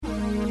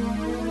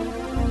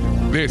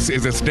This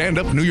is a Stand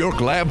Up New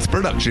York Labs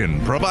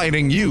production,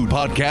 providing you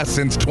podcasts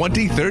since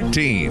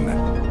 2013.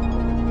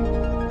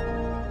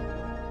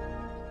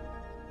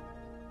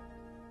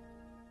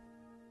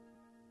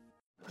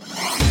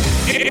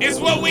 It's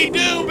what we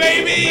do,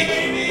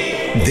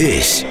 baby!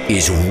 This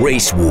is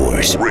Race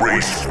Wars.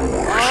 Race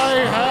Wars. I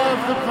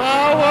have the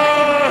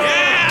power!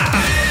 Yeah!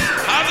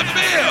 How's it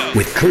feel?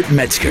 With Kurt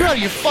Metzger. You're out of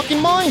your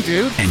fucking mind,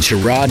 dude. And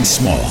Sherrod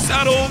Small.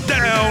 Settle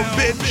down,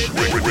 bitch.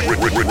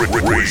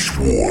 Race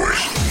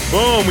Wars.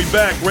 Boom, we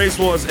back. Race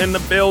Wars in the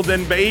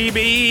building,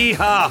 baby.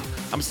 Ha!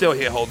 I'm still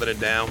here holding it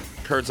down.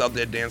 Kurt's out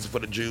there dancing for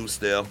the Jews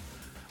still.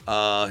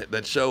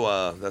 That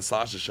show, that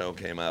Sasha show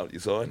came out. You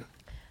saw it?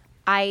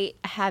 I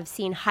have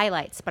seen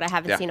highlights, but I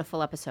haven't seen a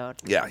full episode.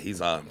 Yeah,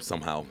 he's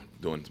somehow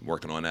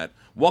working on that.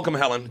 Welcome,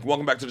 Helen.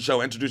 Welcome back to the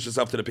show. Introduce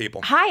yourself to the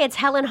people. Hi, it's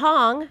Helen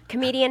Hong,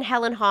 comedian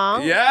Helen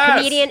Hong. Yes!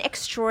 Comedian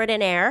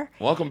extraordinaire.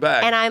 Welcome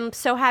back. And I'm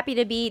so happy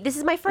to be, this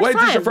is my first time. time.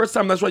 Wait, this is your first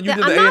time? That's right, you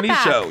did the A&E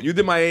show. You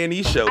did my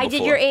A&E show before. I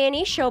did your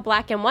A&E show,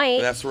 Black and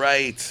White. That's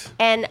right.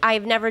 And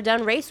I've never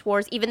done Race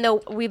Wars, even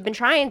though we've been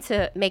trying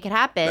to make it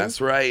happen. That's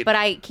right. But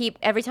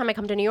every time I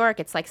come to New York,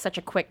 it's like such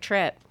a quick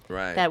trip.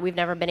 Right. That we've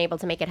never been able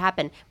to make it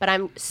happen. But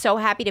I'm so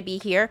happy to be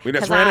here. We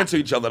just ran into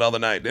each other the other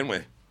night, didn't we?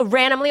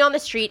 Randomly on the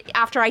street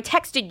after I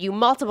texted you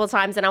multiple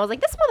times, and I was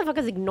like, this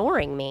motherfucker's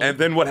ignoring me. And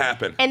then what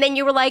happened? And then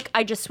you were like,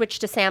 I just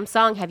switched to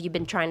Samsung. Have you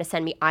been trying to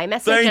send me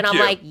iMessage? Thank and I'm you.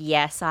 like,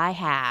 yes, I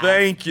have.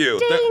 Thank you.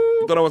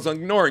 Ding. Thought I was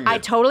ignoring you. I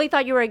totally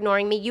thought you were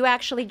ignoring me. You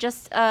actually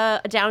just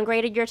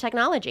downgraded your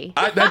technology.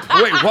 Wait,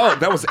 whoa,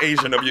 that was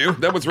Asian of you.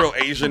 That was real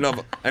Asian of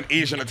an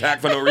Asian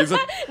attack for no reason.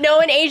 No,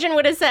 an Asian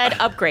would have said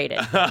upgraded.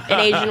 An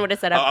Asian would have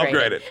said upgraded.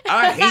 Upgraded.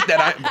 I hate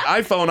that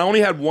iPhone. I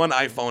only had one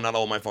iPhone out of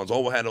all my phones.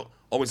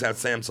 Always had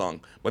Samsung.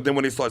 But then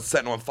when they started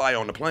setting on fire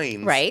on the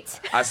planes, right?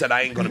 I said,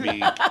 I ain't going to be,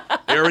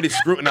 they already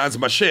scrutinized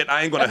my shit.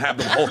 I ain't going to have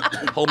them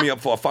hold me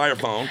up for a fire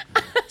phone.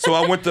 So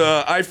I went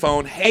to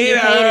iPhone.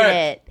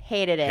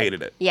 Hated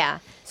it. Yeah.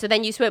 So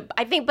then you switch.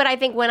 I think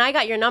when I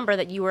got your number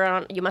that you were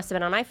on, you must have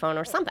been on iPhone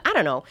or something. I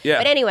don't know. Yeah.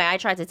 But anyway, I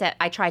tried to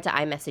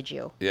iMessage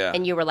you. Yeah.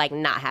 And you were like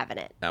not having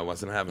it. I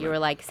wasn't having it. You were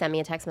like, send me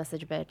a text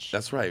message, bitch.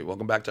 That's right.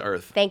 Welcome back to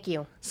Earth. Thank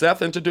you.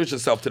 Seth, introduce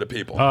yourself to the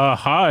people.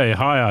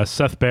 Hi.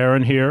 Seth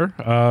Barron here.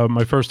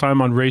 My first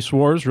time on Race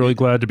Wars. Really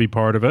glad to be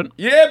part of it.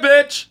 Yeah,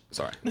 bitch.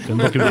 Sorry. Been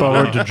looking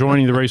forward to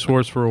joining the Race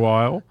Wars for a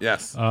while.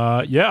 Yes.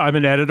 I'm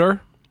an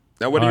editor.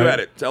 Now, what do you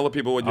edit? Tell the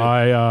people what you do.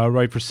 I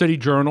write for City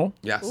Journal.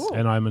 Yes. Ooh.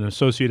 And I'm an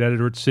associate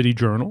editor at City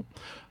Journal.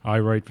 I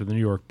write for the New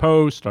York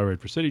Post. I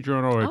write for City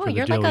Journal. I write for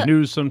the Daily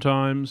News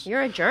sometimes.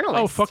 You're a journalist.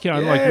 Oh fuck yeah!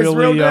 I'm Yeah, like it's really.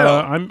 real deal.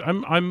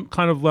 I'm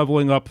kind of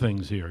leveling up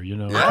things here. You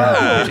know,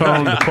 Yeah.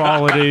 tone, the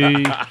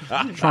quality,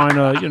 trying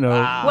to Well,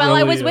 I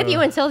really, was with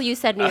you until you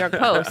said New York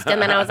Post,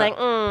 and then I was like,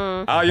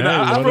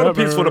 I wrote a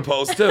piece for the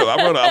Post too.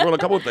 I wrote a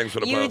couple of things for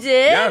the You Post.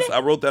 did? Yes,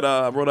 I wrote that.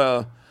 I wrote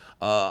a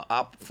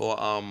op for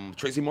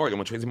Tracy Morgan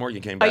when Tracy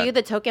Morgan came back. Are you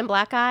the token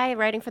black guy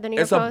writing for the New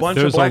York It's a Post? bunch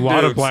There's of black a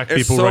lot dudes. of black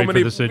It's people so write many,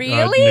 for the city.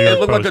 Really? New York It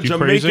looked like Post. a You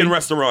Jamaican crazy?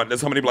 restaurant.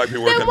 There's how many black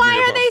people work Then at the New why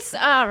York are they? Post.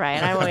 All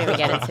right, I won't even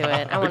get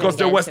into it. Because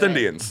they're West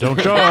Indians. Don't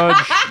judge.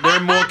 They're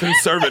more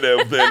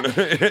conservative than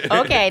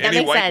Okay, that any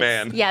makes white sense.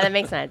 man. Yeah, that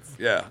makes sense.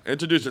 Yeah.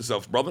 Introduce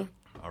yourself, brother.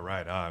 All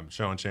right, I'm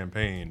Sean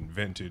Champaign,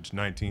 vintage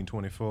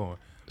 1924.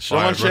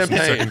 Sean Champaign.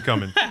 Second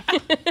coming.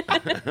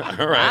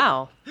 All right.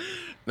 Wow.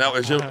 Now,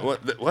 is your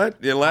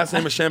what? Your last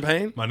name is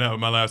Champagne? My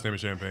last name is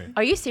Champagne.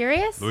 Are you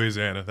serious?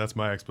 Louisiana. That's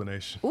my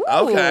explanation. Ooh,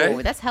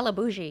 Okay. that's hella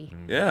bougie.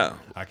 Yeah.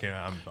 I can't.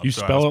 I'm You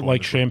sorry, I spell was it born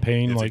like this way.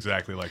 champagne, It's like-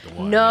 exactly like the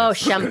wine. No, yes.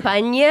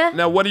 champagne.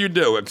 Now, what do you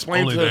do?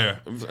 Explain Only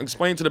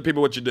to the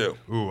people what you do.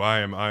 Ooh, I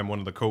am one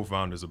of the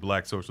co-founders of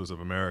Black Socialists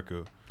of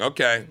America.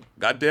 Okay.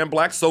 Goddamn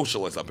black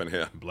socialists up in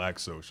here. Black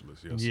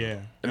Socialists. Yes. Yeah.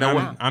 Sir. And And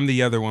now I'm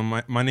the other one.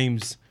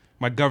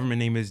 My government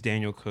name is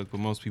Daniel Cook,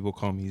 but most people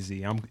call me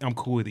Z. I'm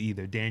cool with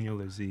either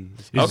Daniel or Z.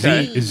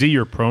 Okay. Is Z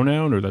your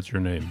pronoun or that's your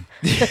name?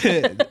 What's your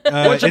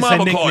It's a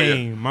mama call you?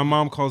 nickname. My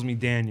mom calls me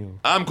Daniel.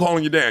 I'm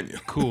calling you Daniel.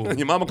 Cool.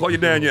 Your mama call you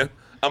Daniel.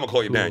 I'm going to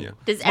call you Daniel.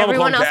 Does Your mama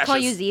everyone him else call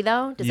you Cassius. Z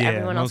though? Does Yeah,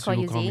 everyone else most call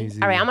you people call me Z?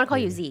 Z. All right, I'm gonna call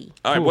you Z.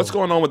 All right, Cool. what's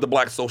going on with the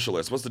black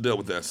socialists? What's the deal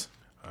with this?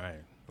 All right.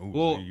 Ooh,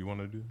 Well, you want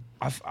to do?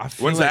 I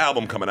feel When's like, the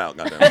album coming out?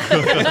 Goddamn.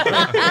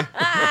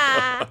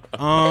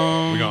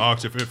 We're gonna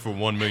auction it for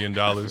 $1 million.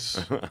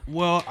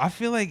 Well, I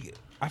feel like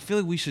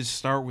we should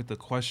start with the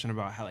question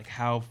about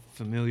how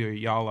familiar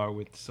y'all are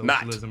with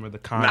socialism or the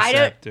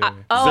concept.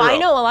 I Zero.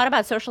 know a lot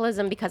about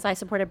socialism because I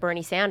supported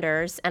Bernie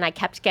Sanders and I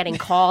kept getting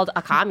called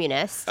a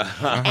communist.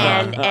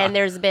 and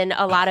there's been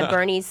a lot of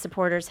Bernie's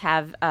supporters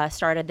have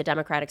started the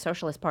Democratic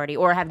Socialist Party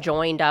or have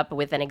joined up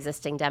with an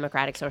existing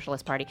Democratic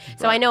Socialist Party.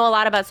 So I know a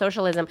lot about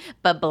socialism,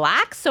 but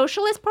Black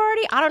Socialist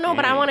Party, I don't know,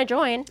 but I want to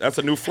join. That's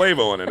a new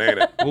flavor on it, ain't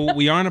it? Well,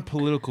 we aren't a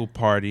political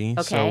party,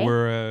 Okay.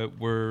 so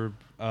we're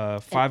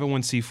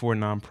 501c4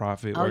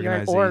 nonprofit Oh, you're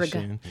an org.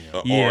 organization.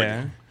 Org.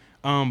 Yeah.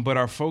 But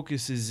our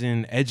focus is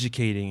in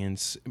educating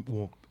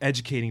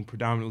educating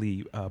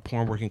predominantly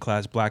poor and working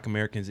class Black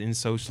Americans in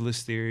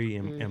socialist theory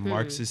and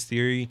Marxist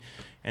theory,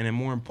 and then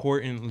more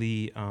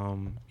importantly,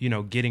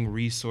 getting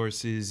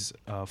resources,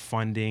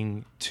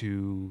 funding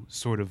to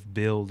sort of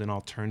build an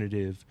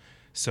alternative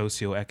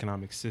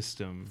socioeconomic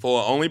system.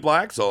 For only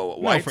Blacks or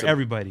whites? No, for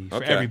everybody.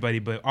 For everybody.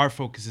 But our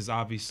focus is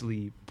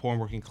obviously poor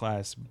and working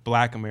class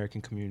Black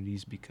American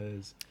communities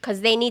because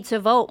they need to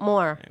vote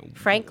more,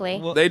 frankly.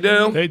 Well, they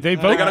do. They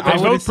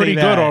vote pretty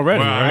good already.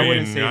 Well, I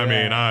wouldn't say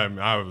that.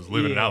 I was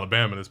living in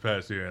Alabama this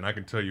past year, and I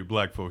can tell you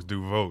Black folks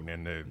do vote,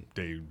 and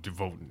they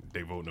vote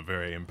in a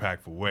very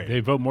impactful way.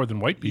 They vote more than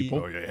white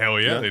people. Oh, yeah. Hell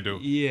yeah, they do.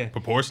 Yeah.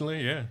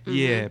 Proportionally, yeah.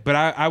 Yeah, but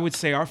I would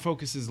say our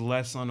focus is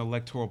less on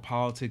electoral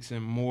politics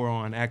and more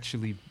on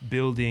actually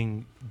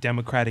building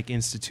democratic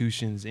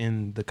institutions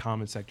in the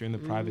common sector, in the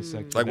private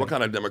sector. Like what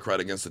kind of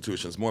democratic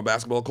institutions? More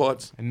basketball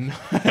courts? Ain't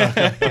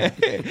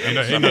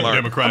nothing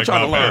democratic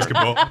about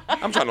basketball.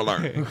 I'm trying to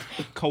learn.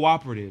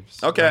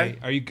 Cooperatives. Okay.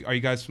 Right? Are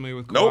you guys familiar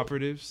with Nope.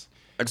 cooperatives?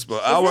 Our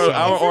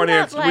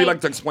audience, that we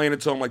like to explain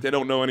it to them like they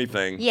don't know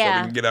anything, so we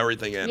can get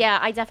everything in. Yeah,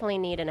 I definitely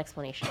need an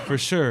explanation. For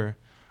sure.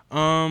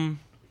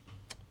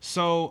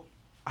 So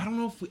I don't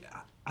know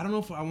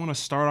if I want to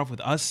start off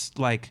with us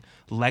like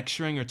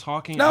lecturing or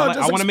talking. No, I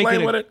just want to make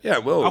explain it. Yeah,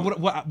 well,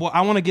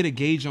 I want to get a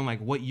gauge on like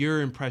what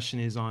your impression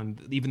is on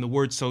even the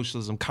word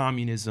socialism,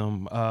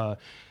 communism,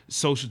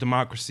 social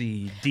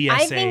democracy, DSA,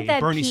 I think that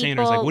Bernie people,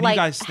 Sanders. Like, what do you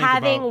guys think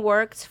having about?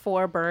 worked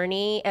for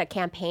Bernie,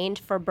 campaigned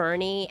for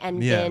Bernie,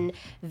 and Yeah. been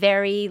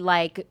very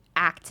like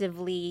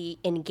actively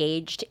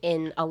engaged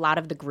in a lot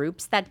of the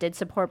groups that did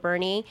support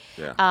Bernie.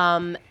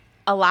 Yeah.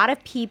 A lot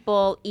of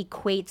people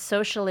equate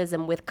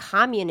socialism with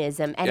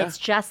communism, and it's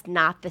just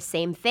not the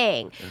same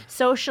thing.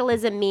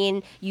 Socialism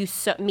means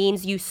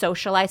you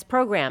socialize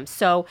programs.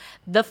 So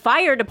the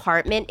fire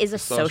department is a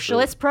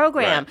socialist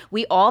program. Right.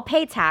 We all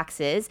pay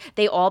taxes.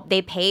 They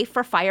pay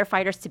for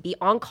firefighters to be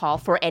on call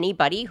for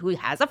anybody who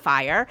has a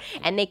fire,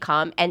 and they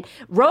come. And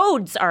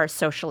roads are a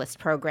socialist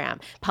program.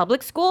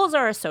 Public schools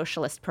are a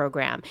socialist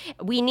program.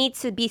 We need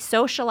to be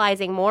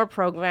socializing more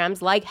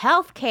programs like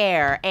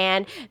healthcare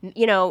and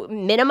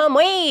minimum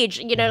wage,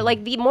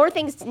 like the more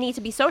things need to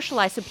be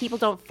socialized so people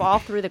don't fall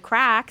through the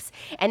cracks,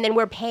 and then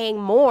we're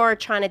paying more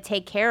trying to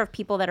take care of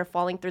people that are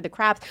falling through the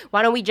cracks.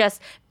 Why don't we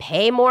just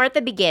pay more at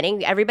the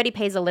beginning? Everybody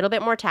pays a little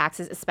bit more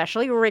taxes,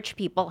 especially rich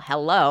people.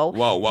 Hello.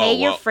 Pay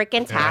your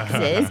freaking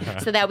taxes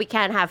so that we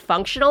can have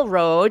functional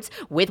roads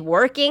with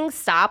working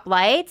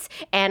stoplights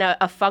and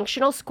a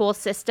functional school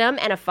system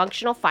and a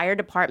functional fire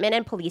department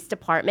and police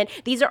department.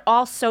 These are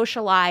all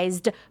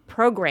socialized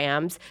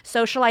programs.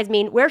 Socialized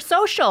mean we're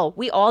social.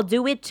 We all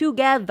do it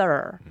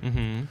together.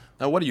 Mm-hmm.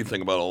 Now, what do you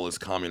think about all this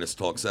communist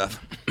talk, Seth?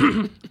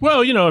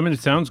 Well, it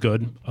sounds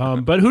good.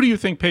 But who do you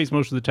think pays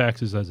most of the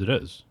taxes as it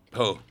is?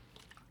 Who?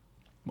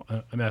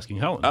 I'm asking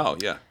Helen. Oh,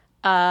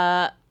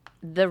 yeah.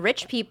 The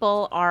rich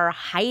people are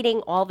hiding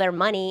all their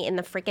money in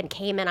the freaking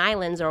Cayman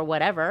Islands or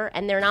whatever,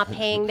 and they're not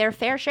paying their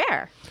fair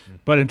share.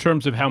 But in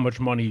terms of how much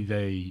money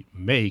they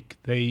make,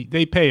 they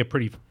pay a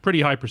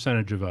pretty high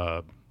percentage of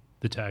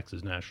the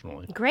taxes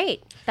nationally.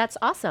 Great. That's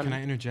awesome. Can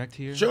I interject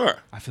here? Sure.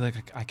 I feel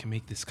like I can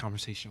make this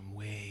conversation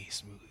way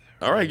smoother.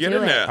 All right, get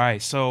in there. All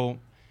right, so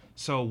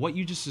what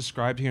you just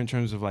described here in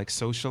terms of like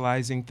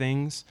socializing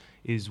things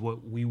is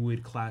what we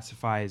would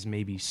classify as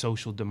maybe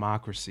social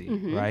democracy,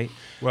 right?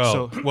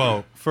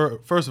 Well,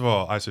 first of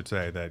all, I should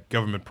say that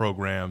government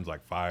programs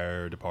like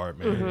fire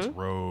departments,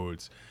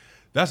 roads,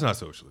 that's not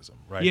socialism,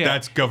 right? Yeah.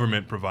 That's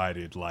government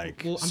provided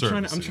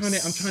services. I'm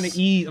trying to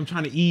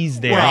ease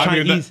there. Well, I'm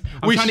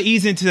trying to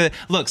ease into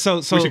look. So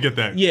we should get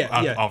that.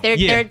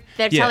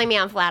 They're telling me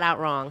I'm flat out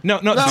wrong. No.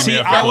 See,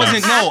 I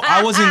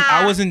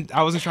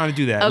wasn't trying to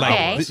do that.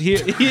 Okay.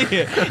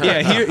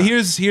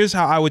 Here's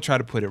how I would try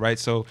to put it. Right.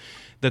 So,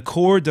 the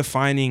core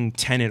defining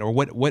tenet, or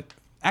what.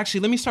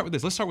 Actually, let me start with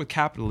this. Let's start with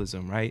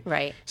capitalism. Right.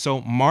 Right.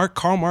 So,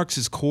 Karl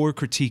Marx's core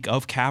critique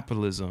of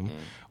capitalism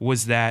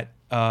was that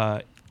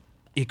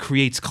it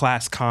creates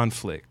class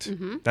conflict.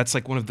 That's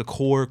like one of the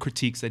core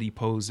critiques that he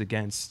posed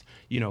against,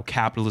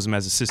 capitalism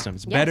as a system.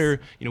 It's better,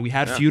 we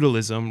had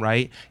feudalism,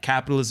 right?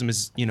 Capitalism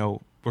is,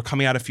 we're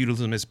coming out of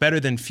feudalism. It's better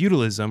than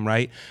feudalism,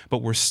 right? But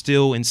we're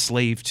still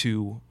enslaved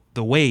to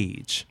the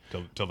wage.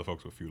 Tell the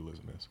folks what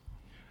feudalism is.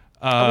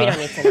 We don't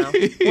need to know.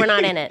 We're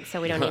not in it,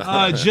 so we don't need to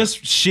know.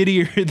 Just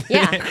shittier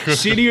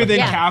than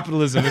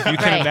capitalism, if you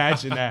can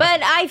imagine that.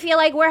 But I feel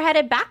like we're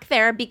headed back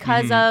there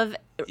because of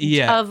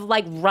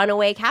like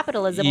runaway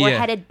capitalism. We're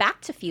headed back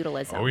to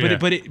feudalism. Oh, yeah.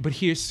 But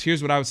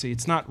here's what I would say.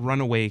 It's not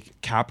runaway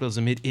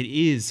capitalism. It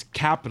is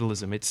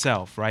capitalism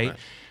itself, right?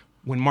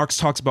 When Marx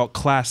talks about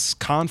class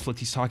conflict,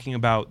 he's talking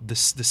about the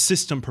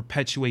system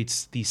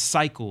perpetuates these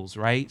cycles,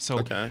 right?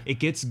 So it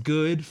gets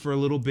good for a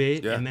little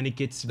bit, and then it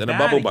gets bad a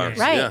bubble again. burst.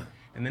 Right. Yeah.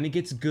 And then it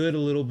gets good a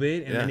little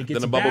bit, and then it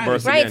gets then a bubble bad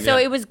burst again. again. So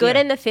it was good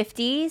in the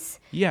 50s.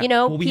 Yeah.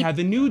 Well, we had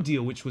the New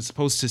Deal, which was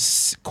supposed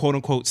to quote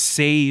unquote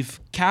save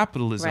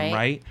capitalism,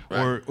 right?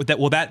 Or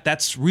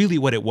that's really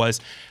what it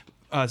was.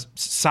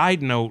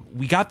 side note,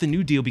 we got the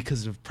New Deal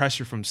because of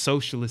pressure from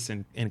socialists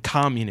and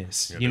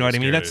communists. Yeah, you know what I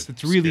mean?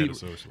 That's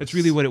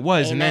really what it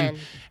was. Amen.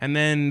 And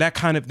then that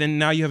kind of then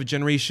now you have a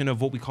generation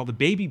of what we call the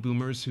baby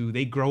boomers who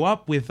they grow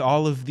up with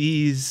all of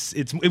these.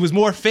 It was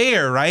more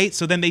fair, right?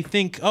 So then they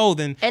think, and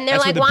they're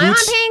that's like, where why am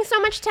I paying so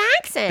much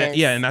taxes?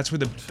 and that's where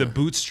the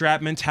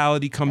bootstrap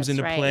mentality comes That's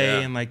into right. play, Yeah.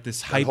 and like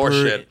this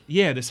horseshit.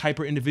 this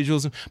hyper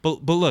individualism.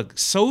 But look,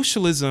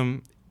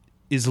 socialism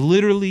is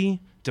literally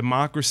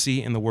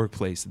democracy in the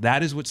workplace.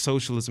 That is what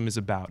socialism is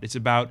about. It's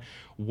about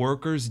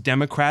workers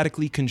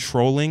democratically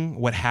controlling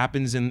what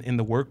happens in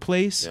the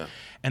workplace,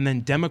 and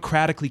then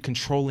democratically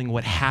controlling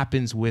what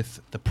happens with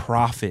the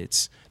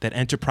profits that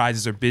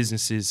enterprises or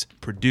businesses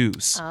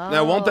produce.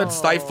 Now, won't that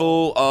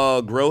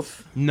stifle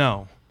growth?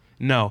 No.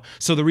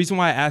 So the reason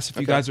why I asked if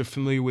you guys are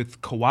familiar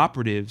with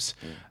cooperatives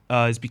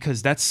is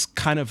because that's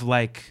kind of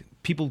like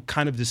people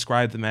kind of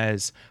describe them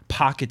as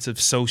pockets of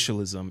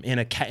socialism in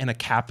a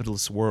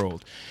capitalist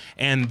world.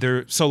 And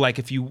they're so like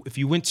if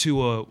you went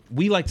to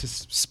we like to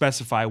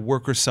specify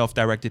worker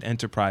self-directed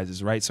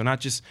enterprises, right? So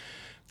not just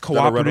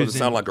cooperatives. It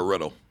sound like a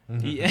riddle.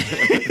 Yeah.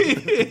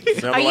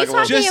 Are you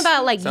talking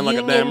about like sound like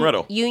a damn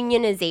riddle.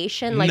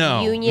 unionization, like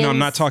No, unions? I'm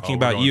not talking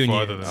about Farther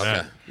unions. than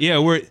that.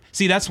 Yeah,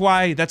 that's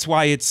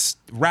why it's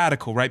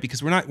radical, right?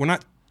 Because we're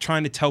not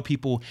trying to tell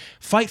people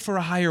fight for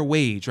a higher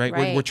wage, right?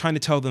 Right. We're trying to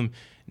tell them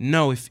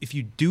no, if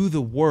you do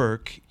the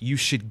work, you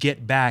should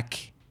get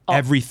back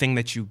everything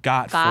that you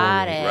got for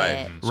Got it. it.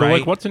 Right. So, Right?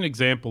 like, what's an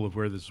example of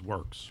where this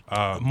works?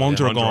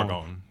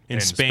 Mondragon in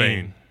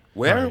Spain.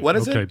 Where? What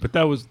is Okay, it? but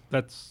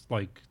that's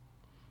like,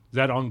 is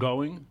that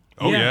ongoing?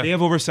 Oh yeah. They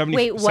have over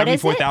Wait, what is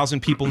it? 74,000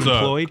 people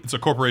employed. It's a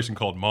corporation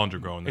called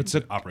Mondragon. It's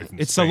operates in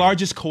the Spain.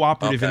 largest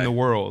cooperative in Okay. the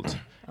world.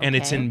 And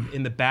it's Okay.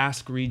 in the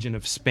Basque region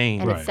of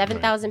Spain. And it's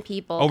 7,000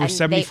 people. Over and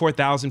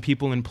 74,000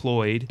 people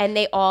employed. And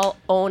they all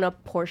own a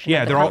portion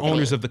Yeah, of the they're all company.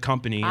 owners of the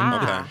company.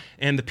 Ah.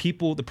 And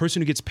the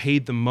person who gets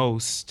paid the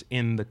most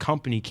in the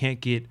company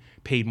can't get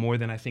paid more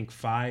than I think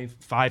five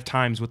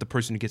times what the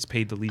person who gets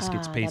paid the least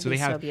gets paid. that'd So be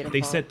they so have beautiful.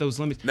 they set those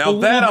limits. Now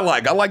Well, that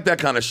I like that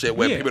kind of shit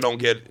where Yeah. people don't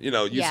get, you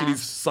see Yeah.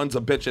 these sons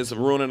of bitches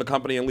ruining the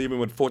company and leaving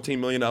with $14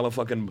 million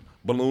fucking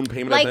balloon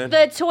payment Like at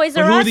the Toys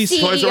But R who are Us these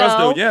CEO, Toys R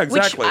Us dude? Yeah,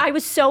 exactly. which I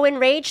was so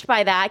enraged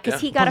by that because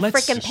Yeah. he got a But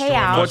let's freaking destroy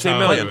payout. 14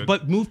 million.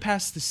 But move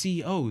past the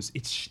CEOs.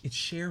 It's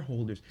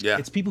shareholders. Yeah.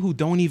 It's people who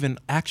don't even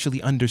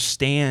actually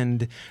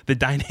understand the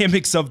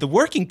dynamics of the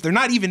working. They're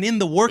not even in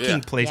the working Yeah.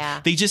 place. Yeah.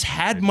 They just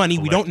had money.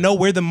 We don't know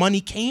where the money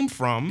came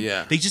from.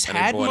 Yeah. They just And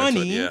they had bought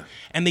into it, money yeah.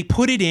 and they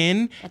put it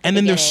in, At the and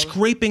then they're beginning.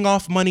 scraping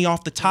off money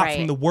off the top Right.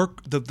 from the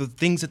work, the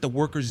things that the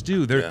workers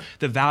do. Yeah.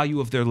 The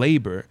value of their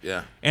labor.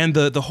 Yeah. And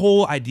the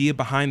whole idea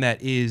behind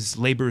that is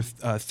labor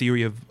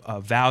theory of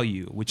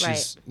value, which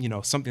is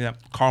something that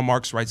Karl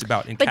Marx writes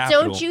about in But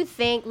Capital. don't you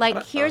think,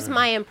 like, here's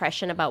my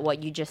impression about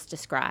what you just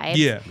described.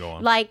 Yeah. Go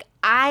on. Like,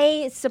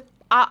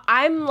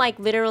 I'm like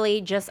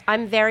literally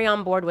I'm very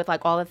on board with like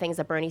all the things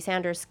that Bernie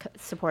Sanders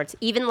supports.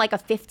 Even like a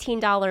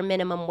 $15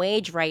 minimum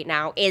wage right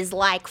now is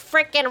like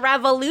freaking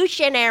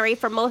revolutionary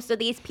for most of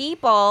these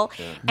people.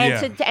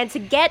 And to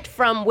get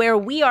from where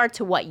we are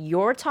to what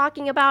you're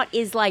talking about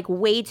is like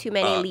way too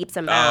many leaps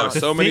and bounds.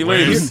 so many thing-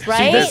 leaves.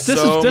 Right? This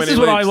So is many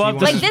what I leaps.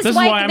 love. Like This this is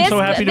white- why I'm so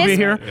this- happy to be this-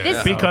 here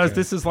this- because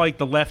this is like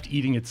the left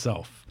eating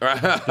itself.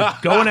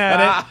 Just going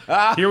at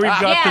it. Here we've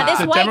got Yeah, the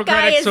this white Democratic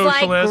guy is, like,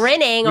 socialists.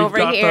 grinning We've over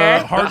got here.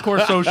 the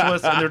hardcore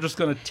socialists, and they're just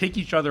going to take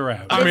each other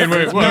out. I mean,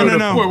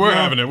 we're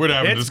having it. We're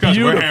having a It's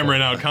discussion. We're beautiful.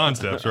 hammering out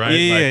concepts, right?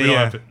 Yeah, like, we yeah. don't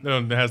have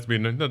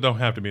to. Don't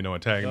have to be no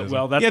antagonism.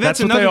 Well, Yeah, that's that's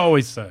what they another-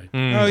 always say. Oh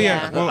yeah.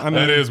 Yeah. Well, I mean,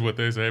 that is what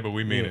they say, but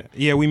we mean it.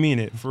 Yeah, we mean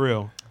it for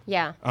real.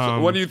 Yeah.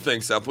 So what do you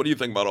think, Seth? What do you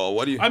think about all?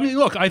 What do you? I mean,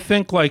 look, I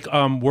think like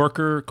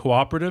worker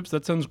cooperatives.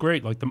 That sounds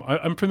great. Like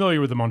I'm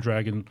familiar with the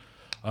Mondragon,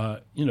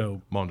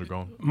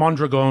 Mondragon.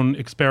 Mondragon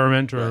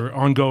experiment or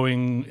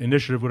ongoing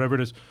initiative, whatever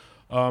it is.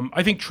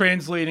 I think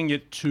translating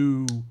it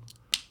to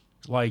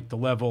like the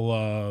level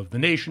of the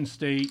nation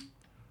state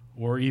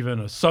or even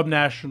a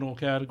subnational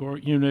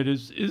category unit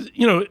is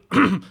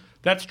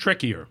that's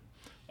trickier.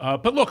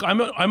 But look,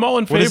 I'm all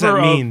in favor What does that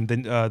of. mean?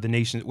 The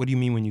nation. What do you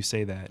mean when you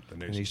say that? The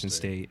nation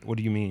state. What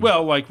do you mean?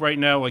 Well, like right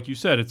now, like you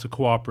said, it's a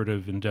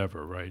cooperative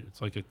endeavor, right?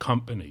 It's like a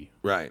company.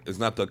 Right. It's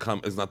not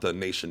the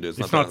nation. It's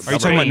It's not. not- The are you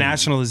talking about Spain.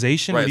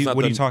 nationalization? Right, What, it's not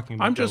what are the- you talking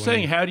about? I'm just Dylan?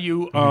 saying, how do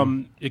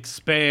you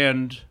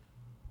expand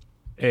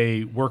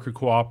a worker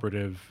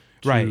cooperative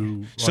to Right.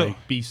 like So-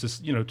 be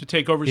to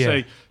take over, Yeah.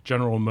 say,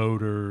 General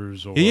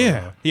Motors or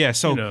Yeah.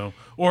 So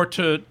or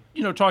to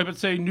talk about,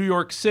 say, New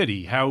York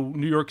City, how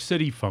New York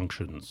City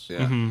functions.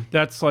 Yeah.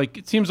 That's like,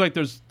 it seems like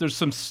there's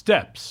some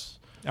steps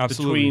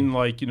Absolutely. between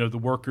like the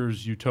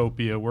workers'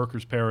 utopia,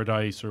 workers'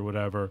 paradise, or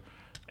whatever.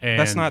 And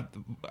that's not.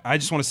 I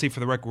just want to say for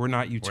the record, we're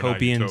not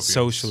utopian utopians.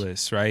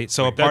 socialists, right?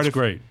 So a part That's of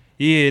great.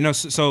 Yeah. No.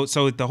 So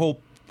the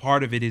whole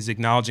part of it is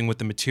acknowledging what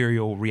the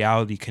material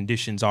reality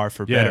conditions are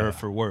for better Yeah. or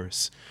for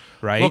worse,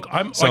 right? Look,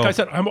 So- like I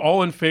said, I'm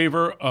all in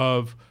favor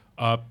of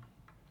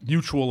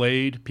mutual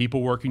aid,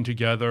 people working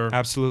together.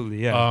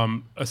 Absolutely. Yeah.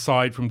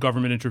 Aside from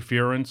government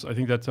interference, I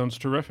think that sounds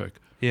terrific.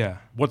 Yeah.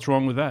 What's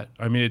wrong with that?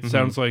 I mean, it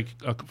sounds like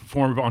a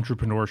form of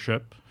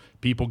entrepreneurship,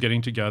 people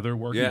getting together,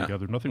 working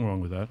together. Nothing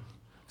wrong with that.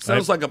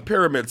 Sounds like a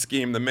pyramid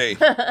scheme to me.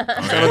 Sounds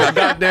like a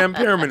goddamn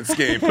pyramid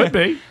scheme. Could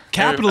be.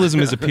 Capitalism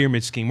is a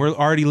pyramid scheme. We're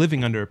already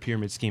living under a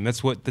pyramid scheme.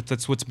 That's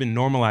what's been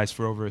normalized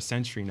for over a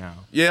century now.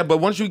 Yeah, but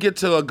once you get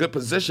to a good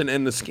position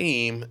in the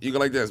scheme, you go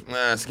like this.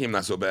 Scheme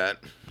not so bad.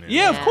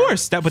 Yeah, of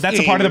course. But that's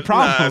a part of the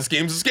problem.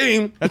 Scheme's a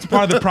scheme. That's a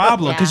part of the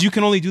problem because Yeah. you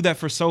can only do that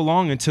for so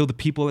long until the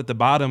people at the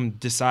bottom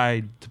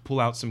decide to pull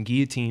out some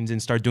guillotines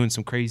and start doing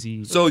some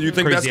crazy. So you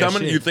think that's crazy ass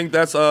coming? shit. You think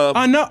that's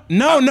No.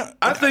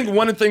 I think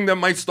one thing that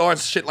might start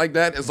shit like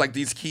that is like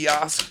these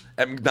kiosks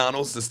at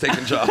McDonald's that's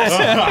taking jobs. This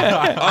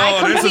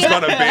is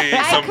gonna be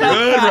some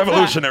good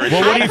revolutionary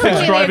Well, shit. what do you think's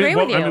completely driving? agree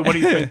with you. What do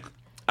you think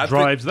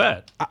drives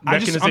that?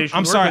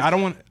 I'm sorry. I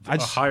don't want. a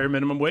higher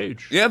minimum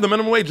wage. Yeah, the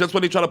minimum wage. That's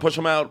what they try to push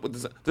them out.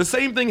 With the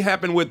same thing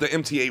happened with the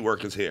MTA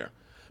workers here.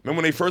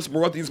 Remember when they first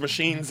brought these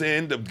machines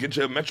in to get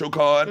your Metro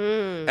card,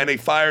 and they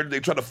tried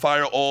to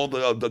fire all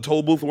the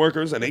toll booth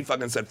workers, and they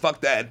fucking said,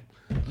 "Fuck that."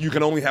 You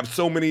can only have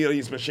so many of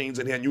these machines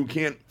in here, and you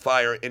can't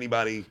fire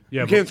anybody.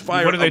 Yeah, you can't but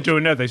fire. what are they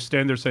doing now? They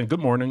stand there saying,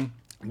 "Good morning."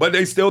 But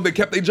they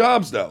kept their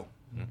jobs though.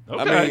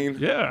 Okay. I mean,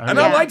 yeah. and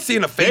I like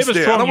seeing a face have a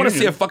there. I strong don't want to see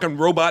a union. fucking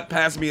robot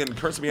pass me and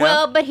curse me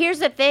Well, out. but here's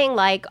the thing.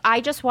 Like,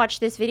 I just watched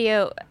this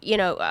video,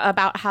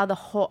 about how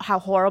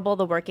horrible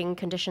the working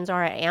conditions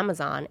are at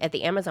Amazon, at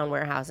the Amazon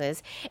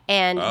warehouses.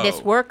 And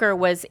this worker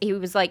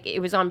it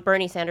was on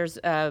Bernie Sanders'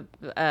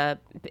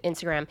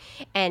 Instagram,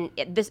 and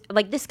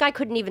this guy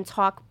couldn't even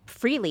talk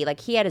freely. Like,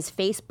 he had his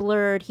face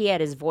blurred, he had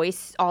his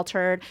voice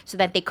altered, so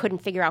that they couldn't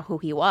figure out who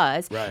he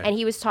was. Right. And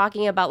he was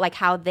talking about like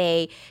how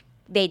they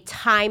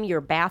time your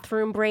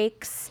bathroom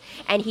breaks,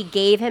 and he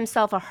gave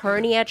himself a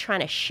hernia trying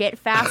to shit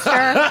faster.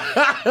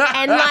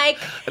 And like,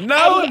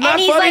 No, and not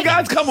he's funny like,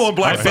 guys. Come on,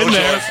 black I've been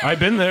there. socialists. I've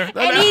been there.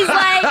 and he's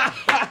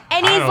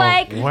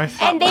like, what?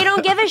 and they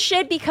don't give a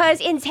shit because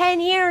in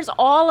 10 years,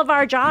 all of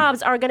our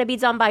jobs are going to be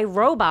done by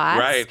robots.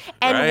 Right,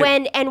 And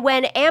right.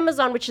 when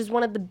Amazon, which is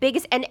one of the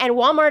biggest, and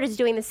Walmart is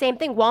doing the same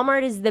thing.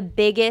 Walmart is the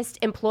biggest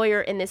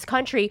employer in this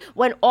country.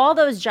 When all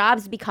those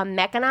jobs become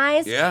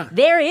mechanized,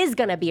 there is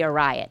going to be a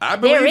riot. I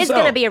believe There is so.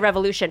 going to be a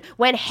revolution.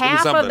 When half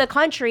of something. the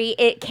country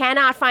it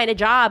cannot find a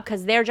job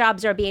because their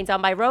jobs are being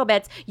done by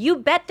robots, you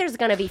bet there's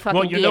going to be fucking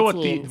Well, you know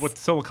guillotines. what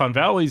Silicon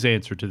Valley's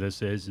answer to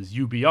this is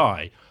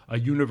UBI, a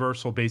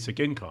universal basic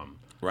income.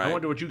 Right. I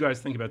wonder what you guys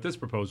think about this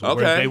proposal.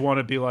 Okay. Where they want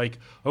to be like,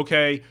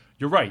 okay,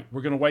 you're right.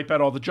 We're going to wipe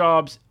out all the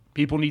jobs.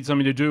 People need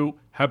something to do.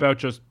 How about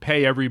just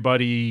pay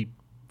everybody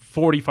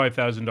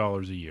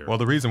 $45,000 a year? Well,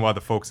 the reason why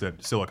the folks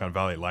at Silicon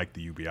Valley like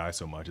the UBI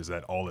so much is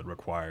that all it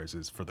requires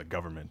is for the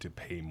government to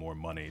pay more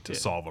money to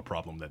solve a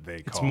problem that they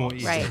It's cause. more.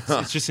 Right.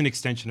 It's just an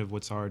extension of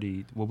what's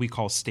already what we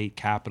call state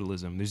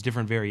capitalism. There's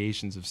different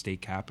variations of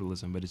state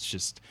capitalism, but it's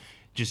just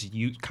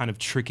you kind of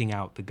tricking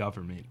out the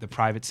government, the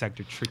private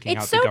sector tricking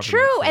out It's the so government.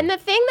 true. for- And the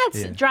thing that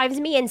Yeah. drives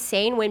me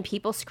insane when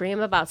people scream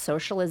about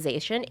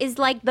socialization is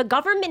like the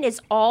government is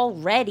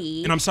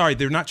already And I'm sorry,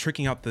 they're not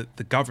tricking out the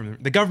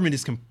government. The government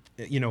is complicit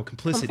in this.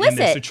 Complicit.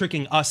 They're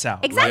tricking us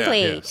out.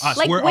 exactly Right, yes. Us.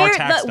 like We're our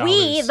tax we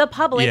dollars. the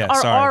public Yeah,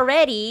 are sorry.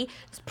 already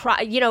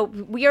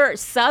we are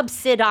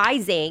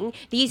subsidizing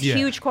these Yeah.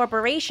 huge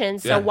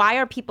corporations. So Yeah. why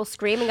are people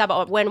screaming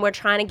about when we're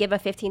trying to give a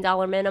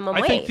 $15 minimum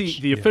I wage?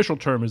 think the official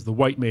term is the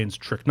white man's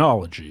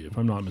technology, if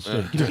I'm not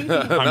mistaken. I mean, might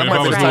if I be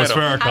was the Louis title.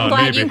 Farrakhan, I'm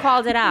glad maybe. you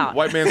called it out.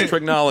 White man's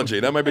technology.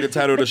 That might be the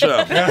title of the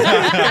show.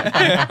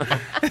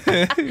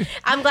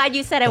 I'm glad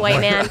you said it, white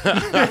man.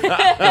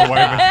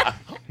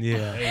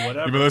 Yeah.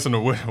 Whatever. You been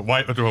listening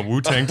to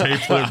Wu-Tang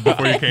tapes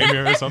before you came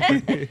here or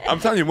something? I'm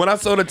telling you, when I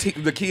saw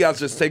the kiosk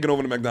just taking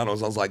over the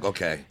McDonald's, I was like,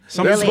 okay, this is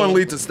Really? going to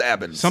lead to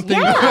stabbings. Something.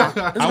 Yeah.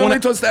 It's going to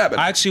lead to a stabbing.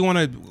 I actually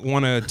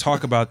want to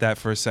talk about that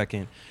for a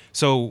second.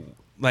 So,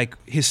 like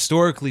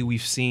historically,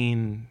 we've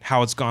seen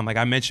how it's gone. Like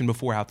I mentioned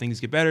before, how things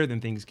get better,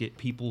 then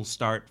people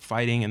start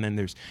fighting, and then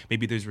there's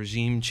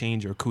regime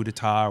change or coup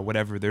d'état or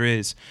whatever there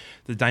is.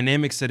 The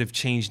dynamics that have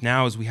changed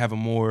now is we have a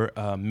more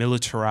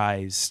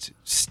militarized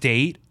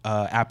state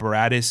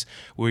apparatus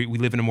where we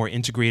live in a more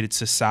integrated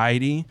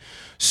society.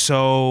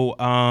 So.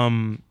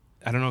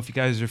 I don't know if you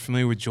guys are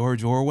familiar with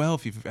George Orwell,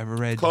 if you've ever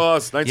read. Of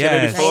course,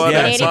 1984.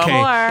 Yes, That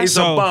bum. okay. He's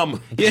So- a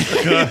bum.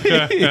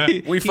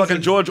 We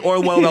fucking George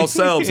Orwell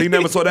ourselves. He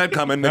never saw that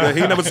coming. Nigga.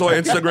 He never saw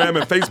Instagram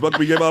and Facebook.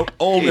 We give out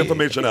all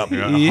information up.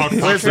 Yeah.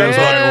 Where's That's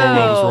that? why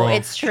Orwell was wrong.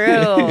 It's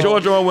true.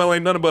 George Orwell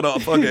ain't nothing but a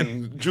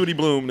fucking Judy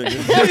Bloom,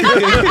 nigga.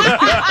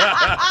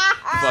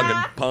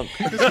 Fucking punk.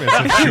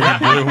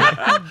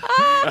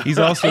 He's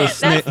also a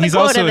snitch. the He's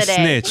quote also of a the day.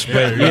 snitch,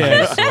 but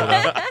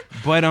yeah.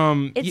 But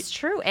It's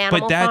true.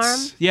 Animal but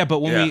that's Farm. yeah. But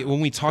when Yeah.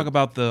 we talk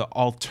about the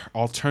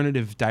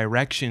alternative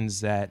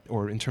directions that,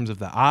 or in terms of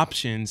the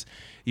options,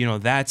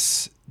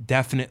 that's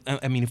definite.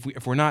 I mean,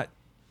 if we're not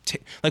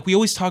like we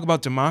always talk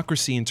about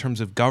democracy in terms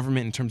of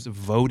government, in terms of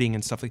voting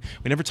and stuff. Like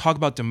we never talk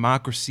about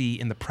democracy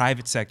in the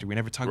private sector. We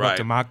never talk about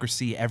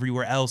democracy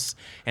everywhere else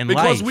in life.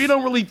 Because we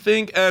don't really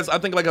think, as I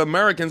think like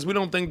Americans, we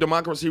don't think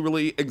democracy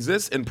really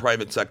exists in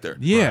private sector.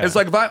 Yeah. It's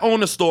like if I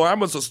own a store, I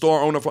was a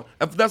store owner.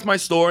 If that's my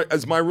store,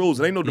 it's my rules.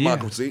 It ain't no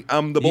democracy.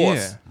 I'm the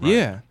boss.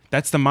 Yeah.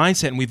 That's the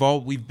mindset, and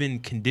we've been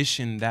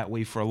conditioned that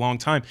way for a long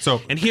time.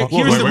 So, and here's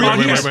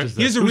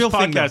the real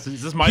thing. Podcast?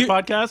 Is this my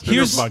podcast? Or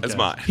Here's podcast? It's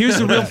mine. Here's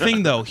the real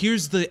thing, though.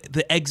 Here's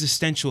the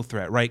existential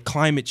threat, right?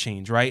 Climate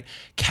change, right?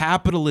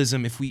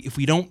 Capitalism. If we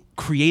don't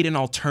create an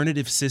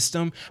alternative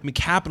system, I mean,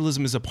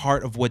 capitalism is a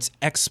part of what's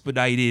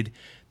expedited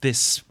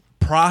this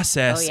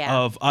process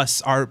of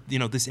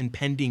this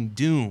impending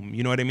doom.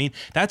 You know what I mean?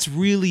 That's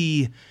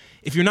really.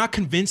 If you're not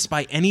convinced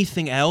by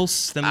anything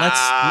else, then let's.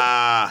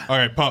 All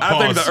right, pause. I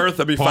think the Earth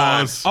will be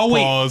fine. Oh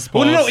wait, Pause.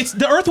 Well, no,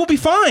 the Earth will be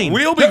fine.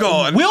 We'll be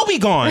gone. We'll be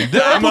gone. The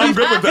Earth I'm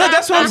good with that. Yeah,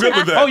 that's what I'm good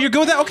with that. Oh, you're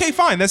good with that? Okay,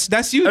 fine. That's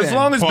you. As then.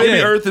 long as baby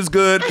Earth is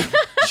good,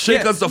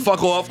 shake us the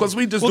fuck off because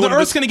we just. Well, doing the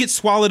Earth's this. gonna get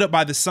swallowed up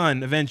by the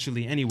sun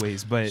eventually,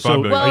 anyways. But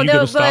So, Well, are you no,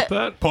 going to stop but-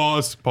 that?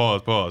 Pause.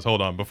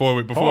 Hold on. Before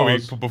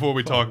we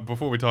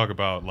talk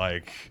about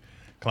like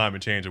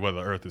climate change or whether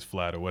the Earth is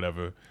flat or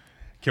whatever.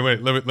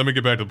 Let me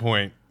get back to the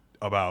point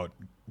about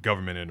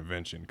government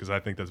intervention because I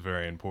think that's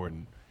very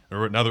important.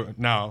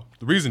 Now,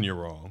 the reason you're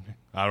wrong,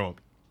 I don't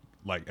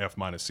like F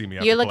minus see me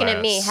after You're looking class.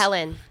 at me,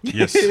 Helen.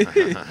 Yes.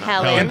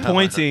 Helen. and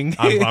pointing.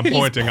 I'm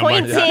pointing. I'm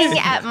like, Pointing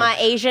at my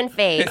Asian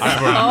face. I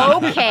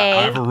have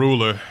Okay. a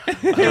ruler.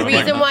 The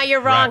reason why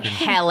you're wrong,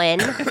 Helen.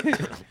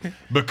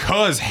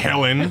 Because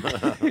Helen.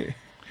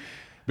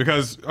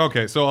 Because,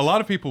 okay, so a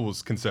lot of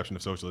people's conception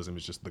of socialism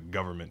is just the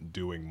government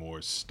doing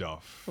more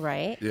stuff.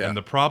 Right. Yeah. And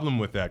the problem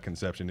with that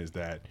conception is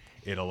that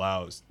it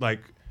allows,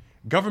 like,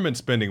 government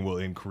spending will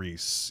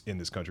increase in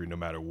this country no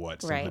matter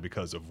what, simply Right.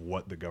 because of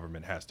what the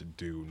government has to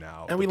do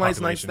now. And The we like nice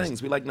population is-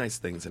 things. We like nice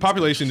things.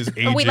 Population is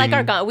aging. We like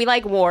our gun. We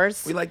like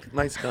wars. We like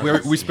nice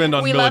guns. We spend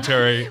on We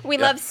military. Love, we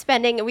love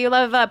spending. We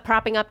love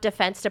propping up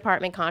Defense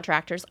Department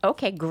contractors.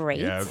 Okay, great.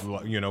 Yeah,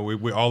 you know,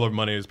 we all our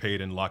money is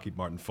paid in Lockheed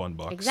Martin fund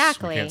bucks.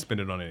 Exactly. We can't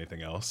spend it on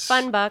anything else.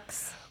 Fun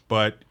bucks.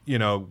 But you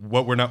know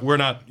what? We're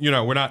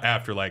not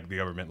after like the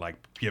government like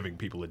giving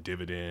people a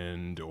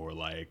dividend or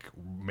like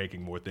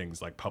making more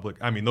things like public.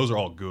 I mean, those are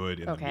all good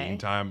in the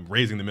meantime.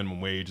 Raising the minimum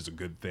wage is a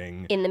good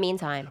thing. In the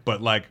meantime.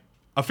 But like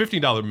a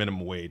 $15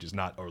 minimum wage is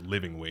not a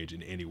living wage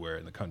in anywhere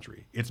in the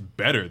country. It's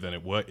better than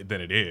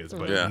it is,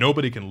 but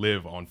nobody can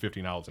live on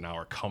 $15 an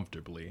hour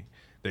comfortably.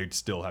 They just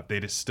still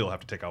have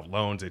to take out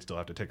loans. They still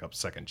have to take up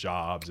second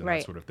jobs and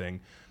that sort of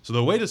thing. So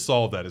the way to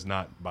solve that is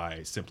not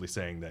by simply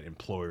saying that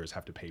employers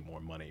have to pay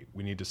more money.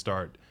 We need to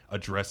start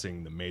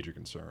addressing the major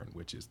concern,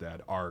 which is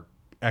that our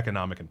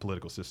economic and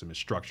political system is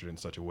structured in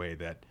such a way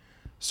that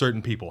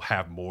certain people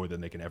have more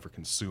than they can ever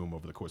consume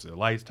over the course of their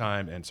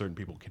lifetime, and certain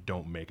people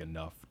don't make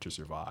enough to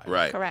survive.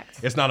 Right. Correct.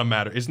 It's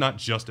not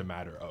just a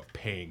matter of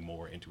paying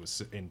more into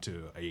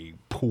a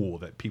pool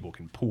that people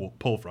can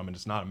pull from, and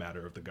it's not a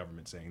matter of the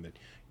government saying that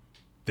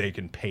they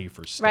can pay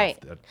for stuff. Right.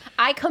 That,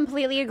 I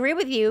completely agree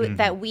with you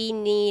that we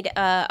need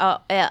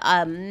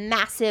a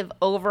massive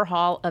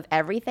overhaul of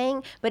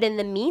everything. But in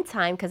the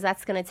meantime, because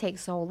that's going to take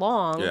so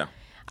long. Yeah.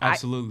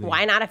 Absolutely.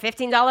 Why not a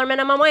 $15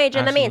 minimum wage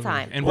in the Absolutely.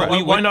 meantime? And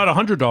Why not a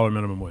 $100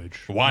 minimum wage?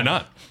 why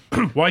not?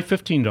 Why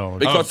 $15?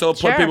 Because they'll put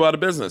Sure. people out of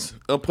business.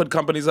 They'll put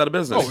companies out of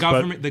business. The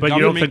government But you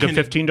don't think can,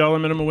 a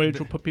 $15 minimum wage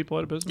will put people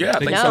out of business? Yeah, I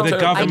think No. so The too.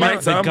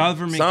 government- Some, the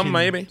government some can-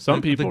 maybe.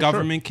 Some people, the sure.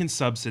 government can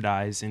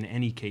subsidize in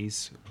any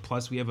case.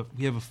 Plus, we have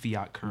a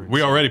fiat currency.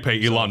 We already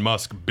pay Elon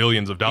Musk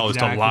billions of dollars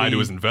to lie Exactly. to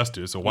his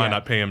investors, so why Yeah.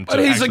 not pay him to But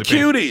he's a actually pay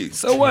him? cutie.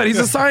 So what? He's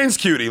a science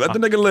cutie. Let the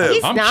nigga live.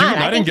 He's I'm not. cute. I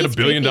I didn't think get he's $1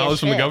 billion creepy as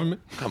from the shit.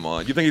 government. Come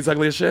on. You think he's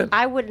ugly as shit?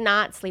 I would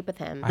not sleep with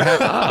him.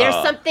 There's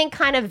something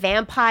kind of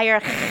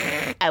vampire.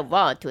 I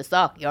want to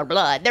suck your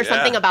blood. There's Yeah.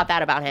 something about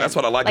that about him. That's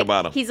what I like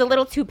about him. He's a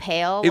little too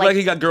pale.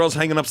 He got girls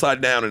hanging upside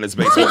down in his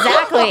basement.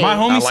 Exactly. My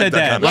homie I like said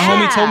that that. kind My of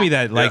homie shit. told me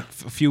that like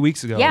Yeah. a few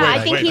weeks ago. Yeah, I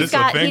Wait, think this he's is a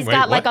got thing? Wait,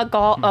 like what? a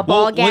ball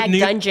Well, gag what New-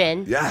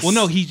 dungeon. Yes. Well,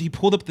 no, he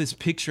pulled up this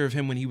picture of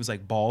him when he was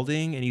like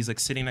balding and he's like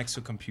sitting next to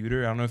a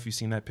computer. I don't know if you've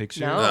seen that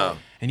picture. No. No.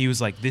 And he was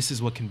like, "This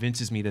is what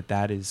convinces me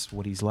that is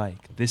what he's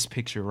like. This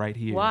picture right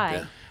here." Why?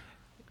 Yeah.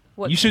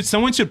 What,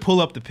 Someone should pull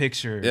up the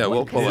picture. Yeah,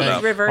 we'll pull it he's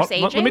up. reverse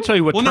aging? Let me tell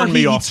you what Well, no, turned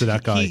he me off to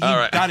that guy. He All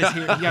right. got his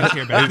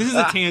hair back. This is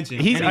a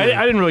tangent. Anyway.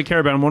 I didn't really care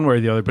about him one way or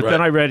the other, but Right.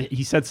 then I read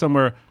he said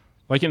somewhere,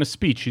 like in a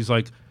speech, he's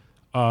like,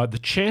 the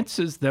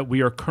chances that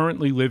we are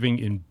currently living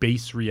in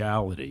base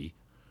reality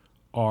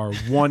are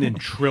 1 in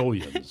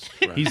trillions.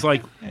 He's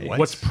like,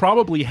 what's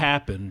probably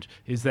happened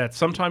is that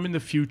sometime in the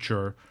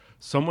future,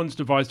 someone's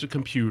devised a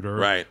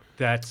computer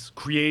that's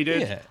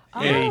created Yeah.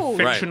 a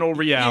fictional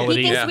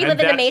reality. He thinks we live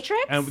in the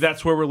Matrix? And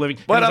that's where we're living.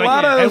 But And a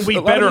lot of and we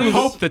a lot better of these-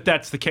 hope that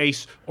that's the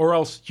case, or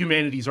else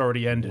humanity's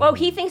already ended. Oh,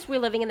 he thinks we're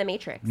living in the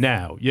Matrix.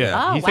 Now,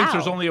 yeah. Oh, He thinks wow.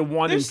 there's only a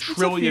 1 in It's a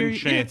trillion theory. Yeah,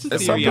 chance. it's a that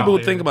And some we're people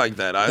out think there. about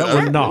that.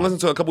 we're I not. listen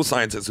to a couple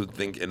scientists who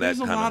think in that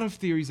There's a kind lot of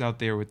theories out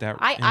there with that.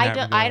 I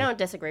regard. don't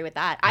disagree with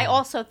that. I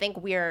also think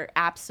we're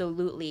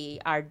absolutely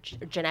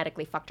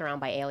genetically fucked around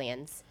by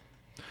aliens.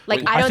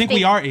 Like I don't think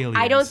we are aliens.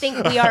 I don't think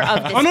we are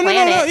of this Oh, no, no, no,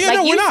 planet. no, yeah, like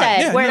no, you we're not. said,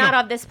 Yeah, we're no, not no.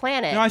 of this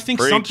planet. No, I think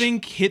Preach. something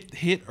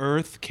hit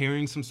Earth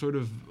carrying some sort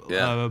of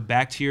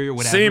bacteria,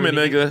 whatever. Semen,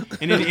 and nigga.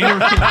 And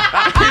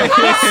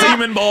it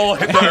semen ball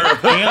hit the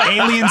earth.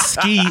 alien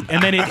skeet,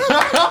 and then it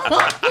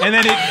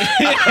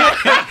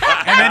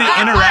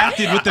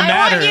interacted with the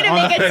matter. I want you to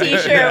make a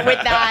T-shirt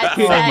with that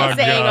my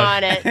saying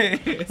God. on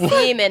it.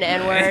 Semen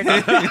N-word.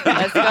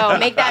 Let's go.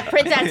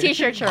 Print that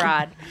T-shirt,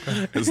 Sherrod.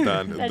 It's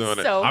done. It's That's doing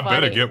it. so I funny.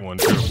 better get one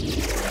too.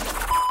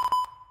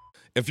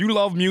 If you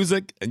love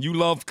music and you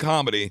love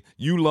comedy,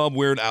 you love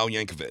Weird Al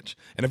Yankovic.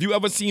 And if you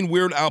ever seen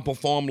Weird Al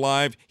perform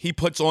live, he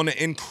puts on an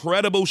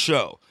incredible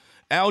show.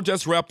 Al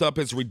just wrapped up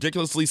his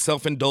ridiculously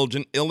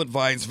self-indulgent,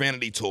 ill-advised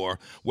vanity tour,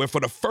 where for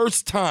the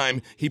first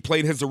time, he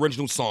played his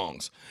original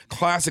songs.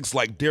 Classics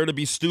like Dare to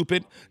Be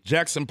Stupid,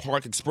 Jackson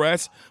Park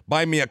Express,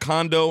 Buy Me a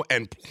Condo,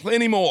 and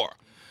plenty more.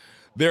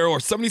 There are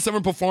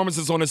 77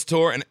 performances on his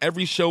tour, and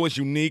every show is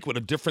unique with a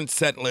different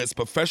set list,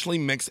 professionally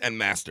mixed and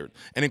mastered,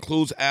 and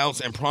includes Al's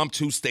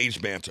impromptu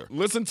stage banter.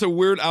 Listen to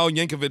Weird Al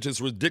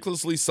Yankovic's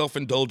ridiculously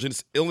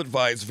self-indulgent,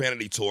 ill-advised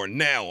vanity tour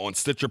now on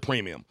Stitcher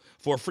Premium.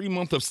 For a free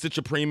month of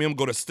Stitcher Premium,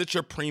 go to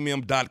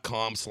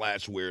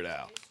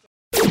stitcherpremium.com/weirdal.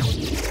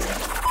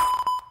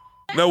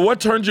 Now, what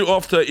turned you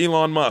off to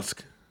Elon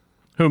Musk?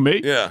 Who,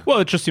 me? Yeah. Well,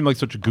 it just seemed like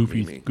such a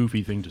goofy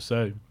thing to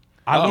say.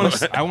 I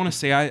want to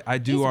say I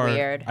do He's our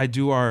weird. I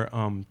do our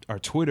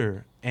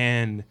Twitter,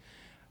 and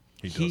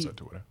He does that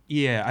Twitter.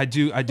 yeah, I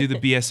do the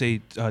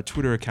BSA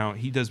Twitter account.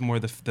 He does more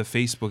the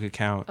Facebook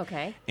account.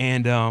 Okay.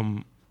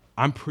 And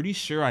I'm pretty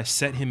sure I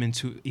set him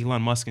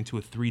Elon Musk into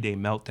a 3-day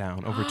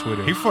meltdown over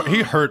Twitter.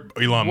 He hurt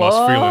Elon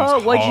Musk's feelings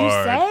hard. What'd you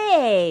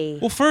say?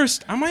 Well,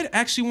 first, I might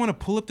actually want to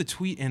pull up the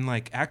tweet and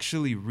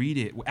actually read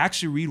it.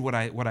 Actually read what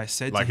I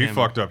said Like to he him.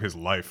 fucked up his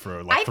life for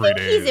I 3 think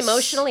days. he's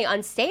emotionally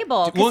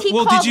unstable Well,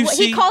 because did you he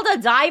see- called a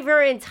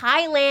diver in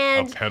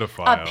Thailand A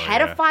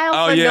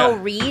pedophile, for yeah. no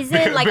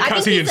reason. Like I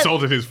because think he he's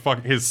insulted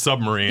his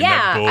submarine.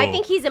 yeah, that bull. I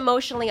think he's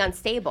emotionally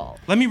unstable.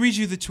 Let me read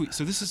you the tweet.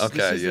 So this is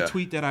Okay, the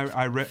tweet that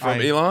I read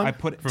From Elon? I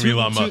put From to,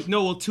 Elon to- Musk.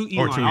 No, well, to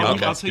Or Elon. to I'll Elon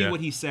tell Musk, you yeah. what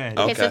he said.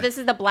 Okay, so Okay. this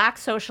is the Black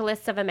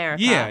Socialists of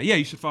America. Yeah,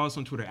 you should follow us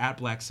on Twitter at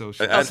Black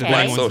Socialist. At if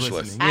Black anyone's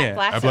Socialist. listening. At Yeah.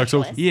 Black At Black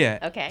Socialists. Yeah.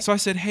 Okay. So I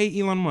said, "Hey,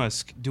 Elon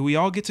Musk, do we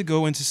all get to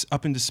go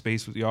up into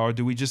space with y'all, or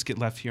do we just get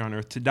left here on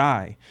Earth to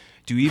die?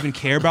 Do you even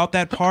care about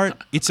that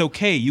part? It's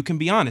okay. You can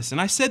be honest." And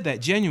I said that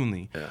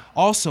genuinely. Yeah.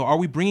 Also, are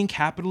we bringing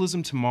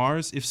capitalism to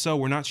Mars? If so,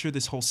 we're not sure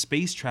this whole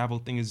space travel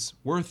thing is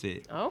worth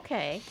it.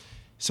 Okay.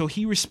 So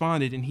he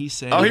responded, and he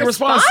said, Oh, he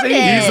responds. See,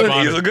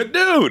 responded. he's a good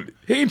dude.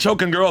 He ain't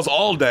choking girls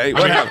all day.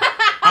 What happened?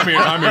 I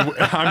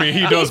mean,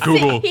 he does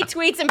Google. He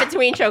tweets in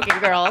between choking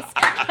girls.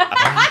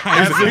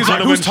 He's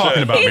like, who's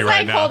talking about He's me like,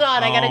 right now? hold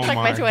on, I gotta "Oh check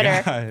my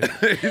Twitter. God."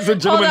 He's a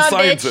gentleman Hold on,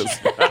 bitch. scientist.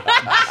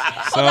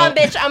 Hold on,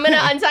 bitch. I'm gonna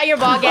untie your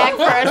ball gag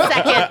for a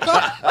second.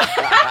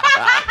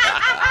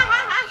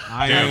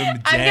 I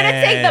am I'm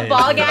gonna take the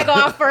ball gag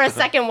off for a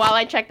second while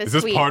I check this Is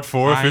this tweet. part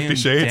 4 of I 50 am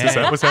Shades? Is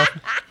dead. that what's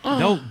happening?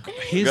 No,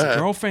 his Go ahead.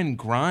 girlfriend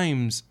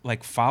Grimes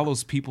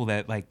follows people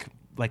that like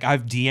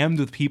I've DM'd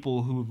with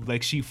people who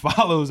she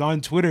follows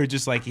on Twitter,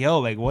 just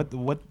yo,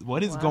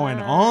 what is going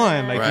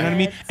on? You know what I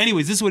mean?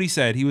 Anyways, this is what he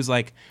said. He was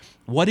like,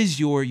 "What is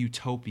your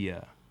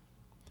utopia?"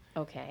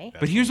 Okay.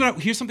 But here's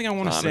something I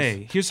want to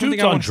say. Here's something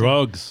Dude's I on want to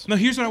drugs. say. No,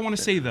 here's what I want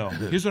to say though.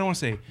 Here's what I want to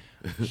say.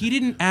 He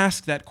didn't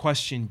ask that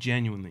question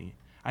genuinely.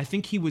 I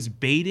think he was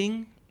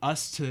baiting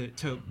us to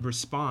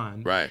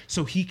respond, Right.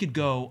 So he could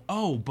go,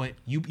 "Oh, but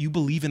you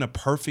believe in a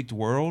perfect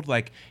world,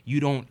 you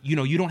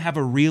don't have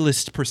a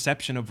realist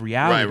perception of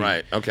reality."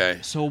 Right. Okay.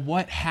 So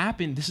what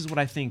happened? This is what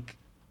I think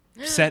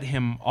set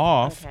him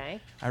off. Okay.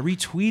 I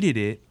retweeted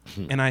it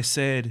and I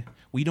said,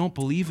 "We don't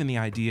believe in the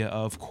idea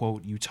of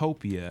quote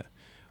utopia.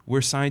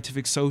 We're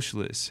scientific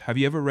socialists. Have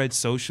you ever read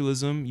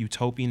Socialism,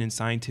 Utopian and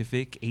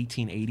Scientific,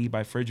 1880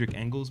 by Friedrich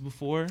Engels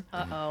before?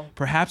 Uh-oh.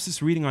 Perhaps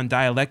this reading on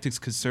dialectics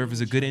could serve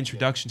as a good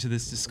introduction to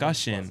this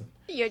discussion."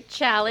 You're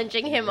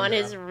challenging him on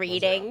his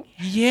reading.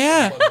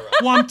 Yeah.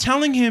 Well, I'm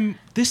telling him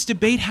this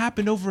debate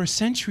happened over a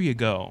century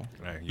ago.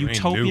 Right, you ain't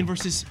Utopian new.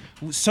 versus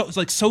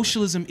it's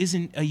socialism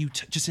isn't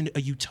just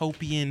a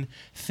utopian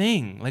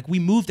thing. We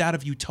moved out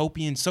of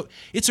utopian. So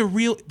it's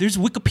there's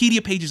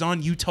Wikipedia pages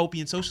on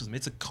utopian socialism.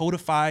 It's a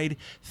codified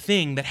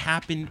thing that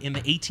happened in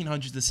the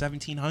 1800s, the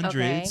 1700s.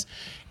 Okay.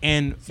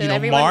 And So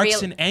everyone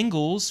Marx and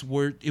Engels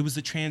it was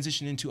the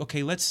transition into,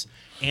 okay, let's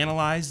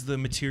analyze the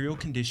material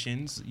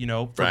conditions,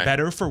 for Right.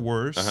 better or for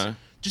worse.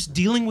 just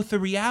dealing with the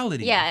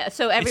reality. Yeah,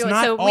 so everyone,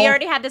 not so we all-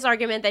 already had this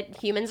argument that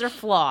humans are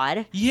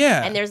flawed.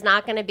 Yeah. And there's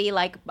not going to be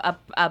like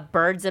a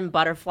birds and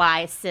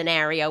butterflies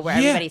scenario where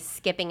everybody's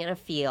skipping in a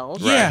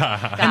field. Yeah,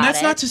 Got and that's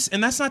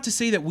it. not to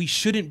say that we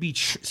shouldn't be,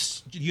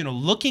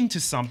 looking to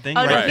something.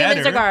 Oh, no, right, humans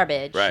better, are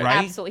garbage. Right.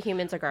 Absolutely,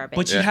 humans are garbage.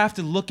 But you have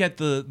to look at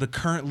the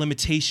current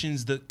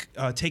limitations,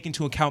 take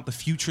into account the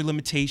future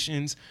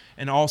limitations,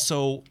 and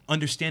also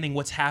understanding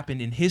what's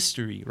happened in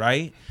history,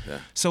 right? Yeah.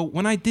 So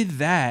when I did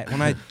that,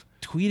 when I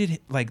tweeted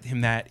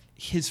him that,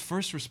 his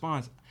first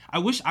response, I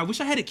wish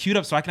I had it queued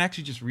up so I can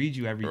actually just read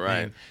you everything.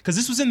 Right. Because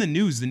this was in the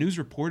news. The news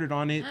reported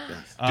on it.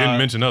 Didn't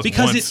mention us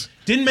because once. it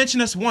didn't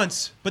mention us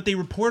once, but they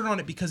reported on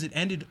it because it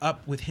ended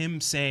up with him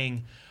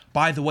saying,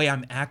 "By the way,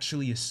 I'm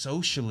actually a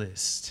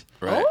socialist."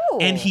 Right. Ooh.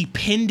 And he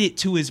pinned it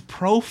to his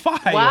profile.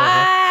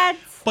 What?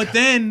 But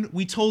then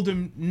we told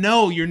him,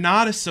 "No, you're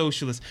not a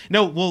socialist."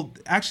 No, well,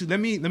 actually, let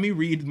me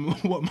read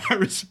what my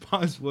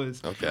response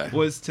was. Okay.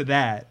 Was to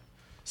that.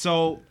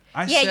 So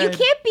I Yeah, said, you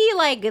can't be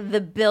like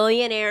the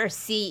billionaire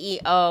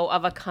CEO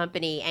of a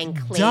company and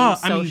claim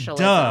socialism.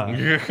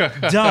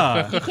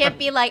 duh. You can't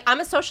be like, I'm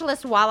a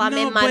socialist while I'm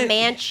No, in my but-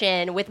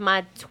 mansion with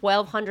my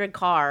 1,200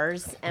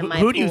 cars and my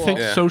Who do you pool. think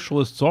Yeah.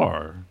 socialists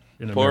are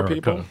in Poor America?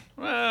 people?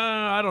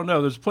 I don't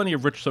know. There's plenty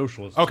of rich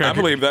socialists. Okay, I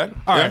believe that.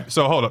 All Yeah. right,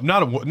 so hold up.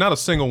 Not a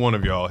single one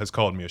of y'all has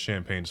called me a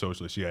Champaign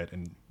socialist yet,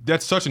 and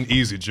that's such an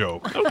easy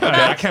joke.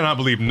 I cannot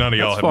believe none of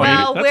y'all have funny.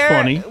 made Well, That's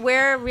funny.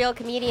 we're real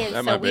comedians,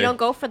 That so might we be. don't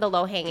go for the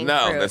low hanging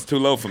No, fruit. that's too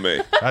low for me.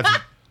 it.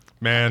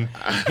 Man,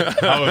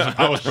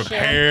 I was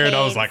prepared.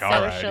 I was like, all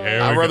right, Champagne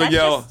here I'd we go. rather That's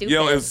yell just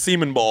stupid. as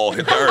semen ball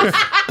hit the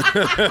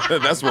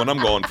earth. That's what I'm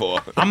going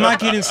for. I'm not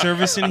getting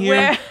service in here.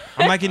 We're-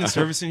 I'm not getting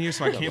service in here,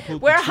 so I can't pull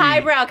up We're the tweet.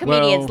 highbrow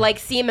comedians Well- like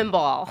Seaman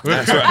Ball. we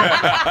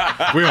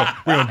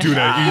don't do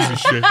that easy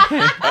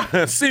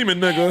shit. Semen,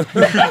 nigga.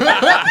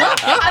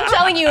 I'm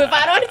telling you, if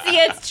I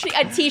don't see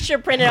a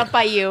T-shirt printed up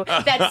by you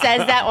that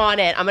says that on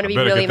it, I'm gonna be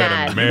Better really get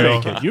that in mad. the mail.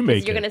 Make it. You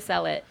make You're it. gonna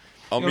sell it.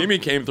 Oh, Mimi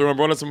came through and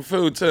brought us some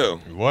food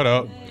too. What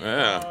up?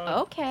 Yeah.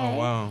 Okay. Oh,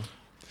 wow.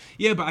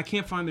 Yeah, but I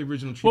can't find the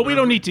original tweet. Well, we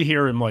don't need to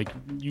hear him like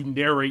you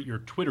narrate your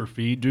Twitter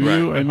feed, do Right.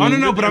 you? I Oh, mean,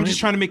 no, but I I'm mean- just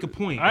trying to make a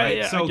point. I- Right?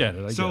 yeah, I so, get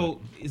it, I get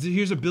so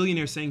here's a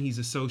billionaire saying he's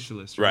a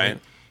socialist. Right.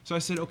 So I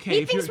said, okay. He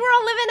if thinks you're- we're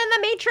all living in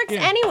the Matrix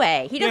Yeah.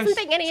 anyway. He doesn't Yes.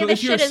 think any so of this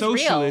if you're shit is a real.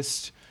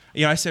 socialist,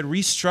 I said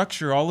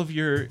restructure all of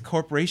your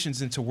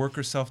corporations into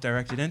worker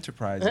self-directed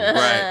enterprises.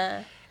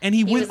 Right. And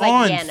he was went like,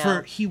 on yeah,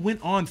 no. he went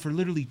on for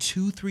literally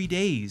 2-3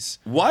 days.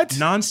 What?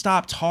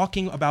 Nonstop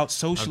talking about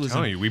socialism.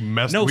 telling you, we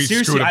No, we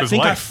seriously, screwed up I his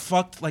think I life.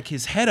 fucked like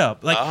his head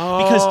up. Like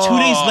because 2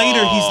 days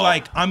later he's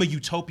like, I'm a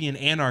utopian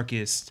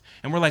anarchist.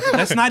 And we're like,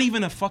 that's not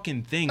even a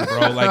fucking thing,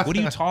 bro. Like, what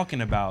are you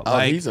talking about? Oh,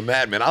 Like he's a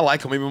madman. I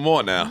like him even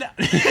more now.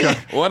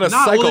 What a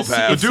Nah, well, it's-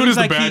 psychopath. it The dude seems is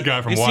the like bad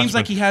guy from It seems Watchmen.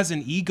 like he has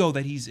an ego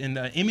that he's in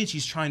the image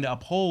he's trying to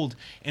uphold,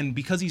 and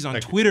because he's on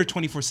Twitter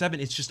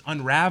 24/7, it's just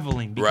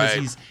unraveling because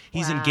Right.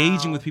 he's Wow.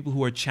 engaging with people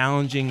who are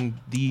challenging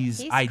these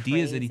He's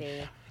ideas that he.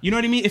 crazy. You know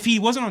what I mean? If he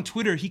wasn't on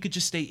Twitter, he could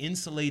just stay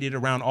insulated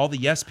around all the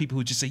yes people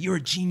who just say, "You're a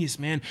genius,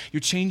 man. You're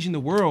changing the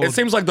world." It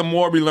seems like the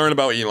more we learn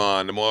about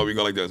Elon, the more we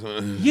go like this.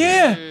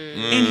 Yeah,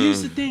 and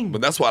here's the thing.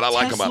 But that's what I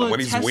like about him, when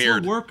he's Tesla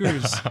weird.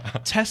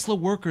 Tesla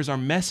workers are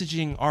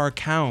messaging our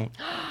account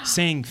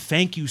saying,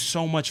 "Thank you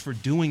so much for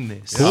doing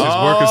this." His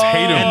workers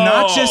hate him. And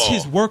not just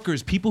his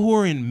workers, people who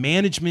are in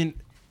management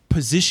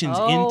positions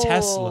in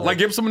Tesla. Like,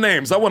 give some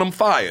names. I want him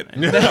fired.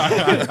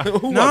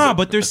 Nah,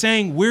 but they're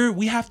saying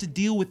we have to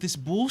deal with this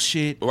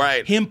bullshit.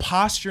 Right. Him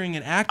posturing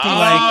and acting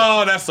like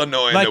Oh, that's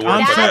annoying. like to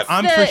work for that.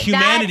 I'm That's for the-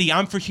 humanity.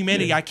 I'm for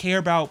humanity. I care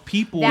about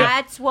people.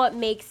 That's what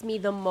makes me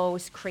the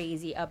most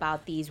crazy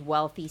about these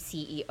wealthy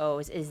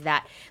CEOs is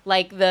that,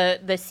 like the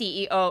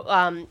CEO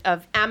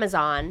of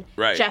Amazon,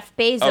 Right. Jeff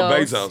Bezos,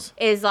 Bezos.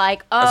 is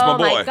like, That's my oh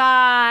my boy.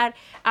 God,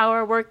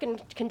 our working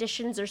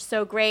conditions are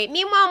so great.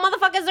 Meanwhile,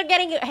 motherfuckers are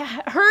getting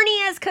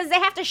hernias because they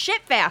have to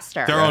shit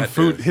faster. They're on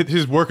food.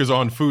 His workers are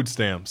on food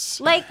stamps.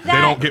 Like They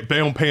that-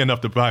 don't pay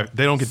enough to buy.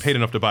 They don't get paid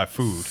enough to buy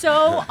food.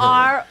 So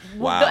are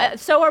Wow.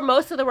 so are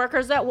most of the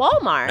workers at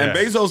Walmart. And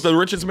Bezos, the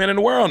richest man in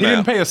the world He now.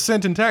 didn't pay a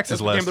cent in taxes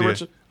Just became last the year.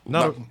 richest-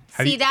 No.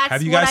 See, that's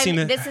have you what guys I seen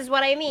mean. the- This is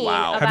what I mean.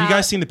 Wow. Have you about-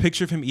 guys seen the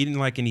picture of him eating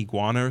like an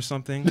iguana or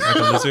something, like a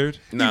lizard?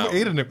 No. He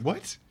ate it.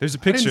 What? There's a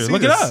I didn't picture. see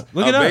Look it this. up.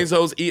 Look it up.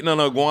 Bezos eating an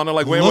iguana.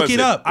 Like, where Look was it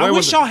up. I Where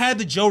wish was y'all had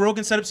the Joe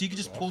Rogan setup so you could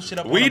just pull shit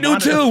up. We on a do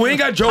monitor. too. We ain't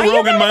got Joe Are you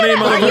Rogan gonna- money, Are you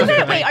motherfucker.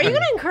 gonna, wait, are you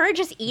gonna encourage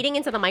us eating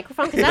into the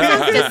microphone? Because that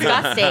sounds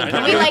disgusting.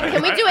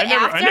 Can we do it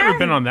after? I've never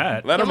been on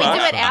that. Let Can him we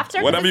do out. it after?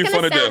 'Cause Whatever you it's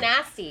want gonna to sound do.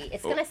 nasty.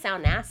 It's gonna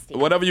sound nasty.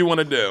 Whatever you want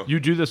to do. You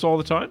do this all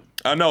the time?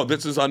 No,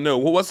 this is new.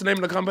 What's the name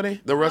of the company?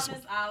 The rest.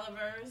 Thomas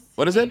Oliver's.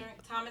 What is it?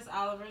 Thomas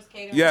Oliver's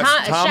catering. Yes,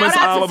 Thomas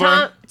shout out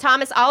Oliver. to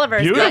Thomas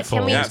Oliver's. But Beautiful.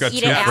 can we Yeah, it's got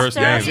eat two it first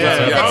after? names. Yeah,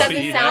 That yeah.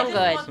 doesn't Yeah. sound I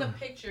good. just want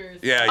the pictures.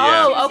 Yeah, yeah.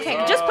 Oh, okay.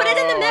 Just put it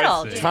in the middle.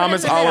 I see. Just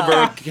Thomas put it in the middle.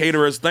 Oliver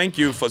Caterers, thank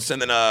you for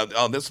sending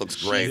this looks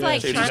great. She's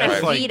like Jesus trying to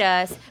Christ. feed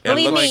us. Yeah, it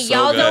Believe looks me, so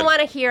y'all good. don't want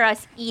to hear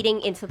us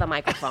eating into the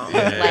microphone.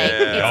 Like,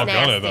 it's Y'all done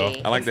nasty. it,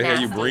 though. I like It's to hear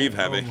you nasty. breathe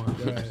heavy.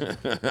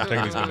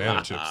 Taking these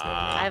banana chips. Though.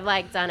 I've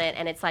like done it,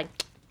 and it's like,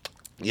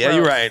 Yeah,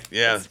 you're right.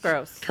 Yeah. It's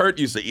gross. Kurt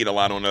used to eat a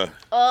lot on the.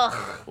 Ugh.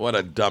 What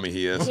a dummy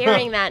he is.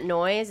 Hearing that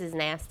noise is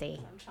nasty.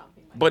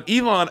 But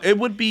Elon, it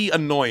would be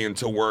annoying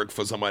to work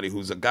for somebody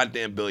who's a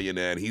goddamn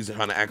billionaire and he's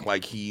trying to act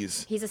like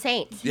he's. He's a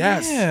saint.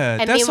 Yes. Yeah,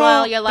 And that's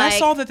meanwhile, all. you're That's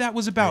like- all that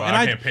was about. Well, and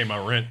I can't pay my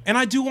rent. And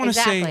I do want to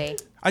Exactly.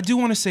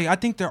 say, I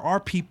think there are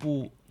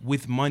people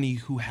with money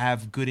who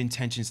have good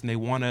intentions and they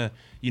want to,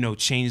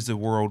 change the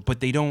world, but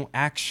they don't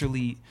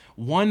actually.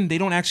 One, they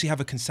don't actually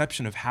have a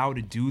conception of how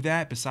to do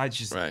that besides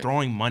just Right.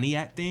 throwing money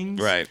at things.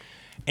 Right.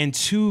 And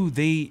two,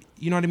 they,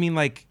 you know what I mean?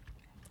 Like,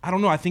 I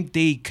don't know. I think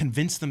they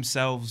convince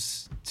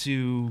themselves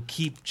to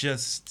keep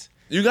just.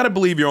 You got to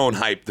believe your own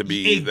hype to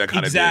be that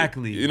kind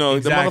exactly, of dude. The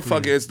exactly.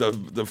 motherfucker is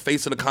the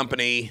face of the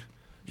company.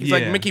 He's Yeah.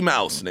 like Mickey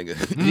Mouse, nigga.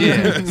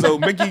 Yeah. So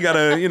Mickey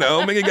gotta,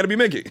 Mickey gotta be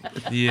Mickey.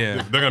 Yeah.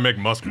 They're gonna make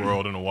Musk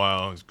World in a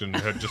while. He's gonna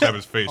just have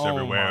his face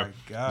everywhere.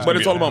 my God. But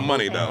it's all about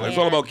money, though. It's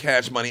all Yeah. about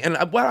cash money. And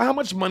how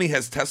much money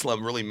has Tesla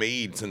really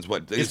made since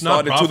what? They It's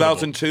not started in profitable.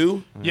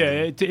 2002? Yeah,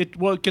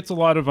 it gets a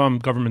lot of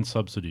government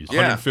subsidies.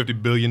 Yeah. $150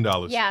 billion.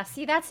 Yeah,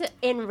 see, that's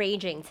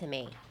enraging to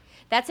me.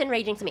 That's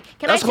enraging to me.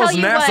 Can That's I tell because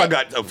you NASA what?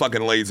 got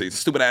fucking lazy.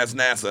 Stupid ass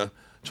NASA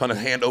trying to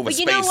hand over But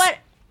space. you know what?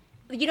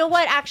 You know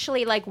what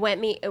actually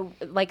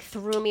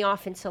threw me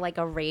off into like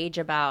a rage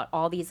about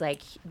all these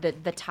like the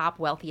top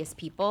wealthiest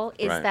people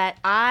is Right. that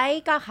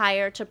I got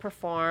hired to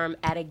perform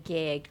at a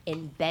gig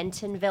in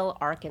Bentonville,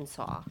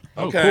 Arkansas,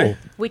 Oh, Okay. cool.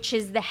 which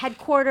is the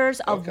headquarters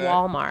of Okay.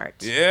 Walmart.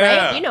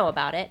 Yeah. Right? You know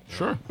about it.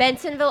 Sure.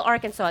 Bentonville,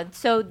 Arkansas.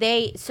 So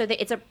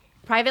it's a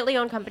privately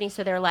owned company,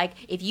 so they're like,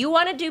 if you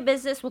want to do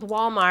business with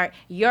Walmart,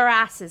 your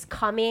ass is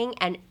coming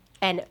and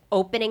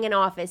opening an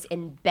office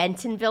in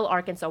Bentonville,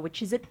 Arkansas,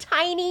 which is a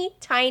tiny,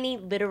 tiny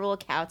literal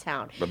cow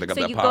town. But they got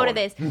so that you power. go to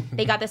this,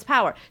 they got this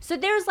power. So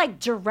there's like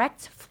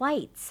direct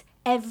flights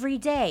every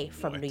day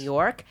from New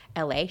York,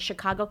 LA,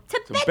 Chicago to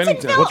Bennington.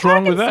 Bentonville, What's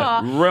wrong with that?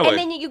 Arkansas. Really? And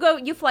then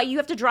you fly, you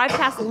have to drive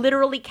past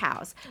literal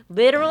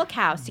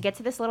cows to get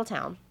to this little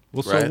town.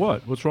 Well, so Right.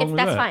 what? What's wrong with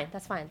That's that? fine.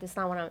 That's fine. That's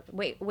not what I'm.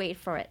 Wait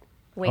for it.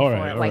 Wait All for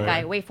right, it, all white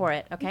right. guy. Wait for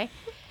it. Okay.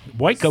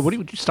 White guy, would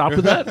you stop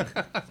with that?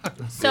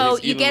 So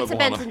he's you eating get to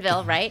iguana.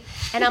 Bentonville, right?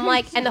 And I'm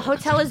like, and the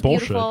hotel is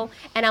Bullshit. beautiful.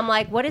 And I'm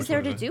like, what is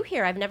there to do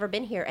here? I've never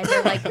been here. And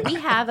they're like, we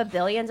have $1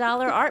 billion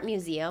art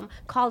museum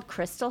called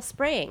Crystal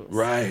Springs.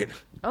 Right.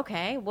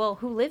 Okay. Well,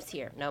 who lives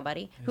here?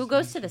 Nobody. Who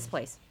goes to this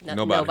place?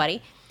 Nobody.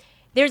 Nobody.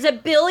 There's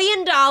 $1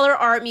 billion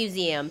art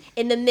museum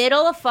in the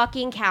middle of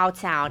fucking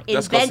Cowtown in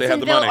That's 'cause they have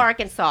the Bentonville, money.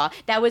 Arkansas,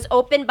 that was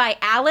opened by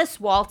Alice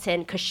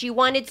Walton because she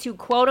wanted to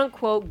quote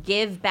unquote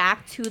give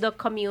back to the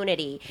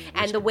community.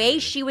 And the way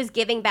she was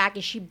giving back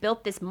is she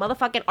built this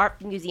motherfucking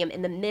art museum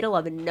in the middle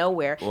of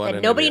nowhere What that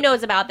an nobody idiot.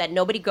 knows about, that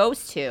nobody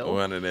goes to.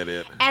 What an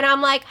idiot. And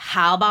I'm like,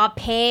 how about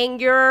paying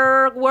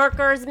your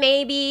workers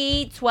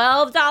maybe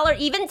 $12,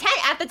 even 10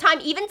 at the time,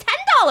 even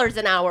 $10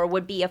 an hour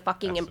would be a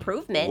fucking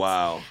improvement.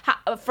 Wow.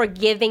 For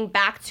giving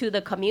back to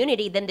the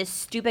community than this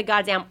stupid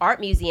goddamn art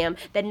museum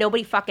that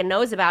nobody fucking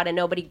knows about and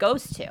nobody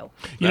goes to. You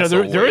know, That's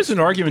there the is worst. an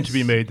argument to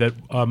be made that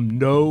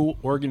no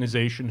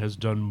organization has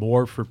done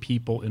more for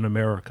people in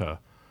America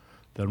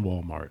than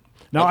Walmart.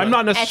 Now, I'm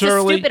not That's a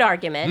necessarily. stupid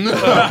argument. You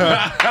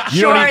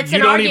Sure, don't, it's you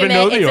an don't even argument.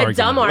 know the It's argument. a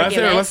dumb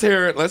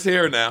argument. Let's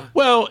hear it now.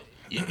 Well,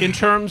 in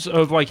terms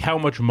of like how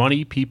much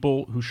money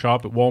people who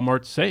shop at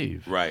Walmart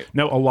save. Right.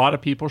 Now, a lot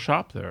of people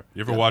shop there,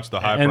 You ever watch the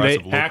high and price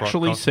they of low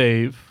actually cost?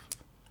 save.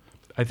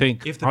 I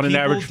think If the on an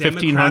people average, 1,500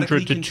 to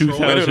democratically control-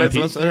 2,000 Let's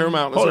people. hear 'em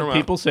out. Let's hear 'em out.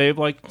 People save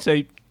like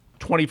say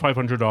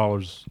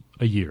 $2,500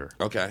 a year.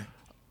 Okay.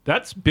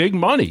 That's big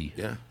money.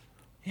 Yeah.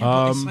 Yeah,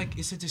 but it's like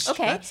it's a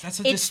Okay. that's a It's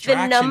the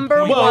distraction. number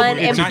point. one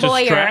it's a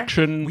employer.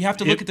 distraction. We have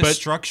to look at the but-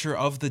 structure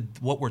of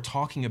what we're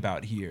talking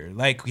about here.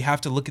 Like we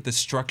have to look at the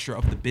structure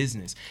of the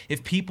business.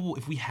 If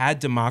we had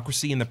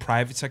democracy in the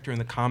private sector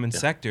and the common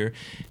sector,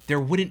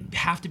 there wouldn't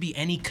have to be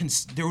any.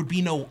 There would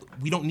be no.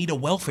 We don't need a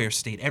welfare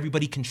state.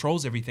 Everybody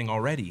controls everything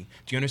already.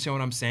 Do you understand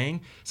what I'm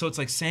saying? So it's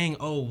like saying,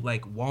 oh,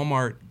 like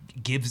Walmart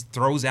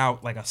throws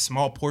out like a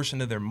small portion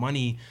of their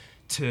money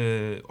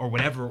to or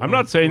whatever. I'm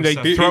not saying they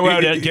stuff. throw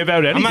out, give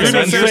out anything. not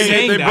saying they're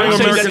saying they that. bring I'm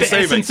saying American that the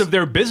essence savings. of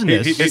their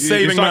business. It's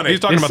saving money. He's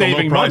talking It's about the low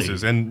saving money.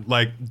 prices, and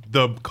like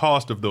the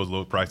cost of those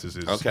low prices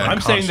is Okay. I'm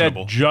saying that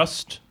unconscionable.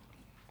 just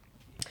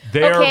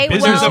their Okay,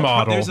 business well-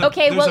 model. There's a-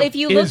 Okay, well, if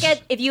you look is-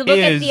 at the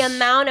is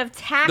amount of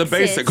taxes, The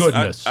basics.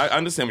 Goodness. I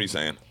understand what you're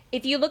saying.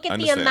 if you look at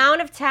the Understand.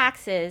 amount of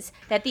taxes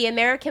that the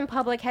American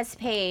public has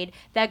paid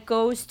that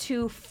goes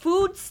to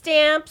food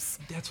stamps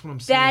That's what I'm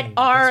that saying.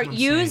 are That's what I'm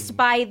used saying.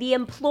 by the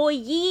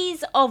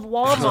employees of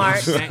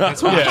Walmart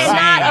That's who what I'm saying.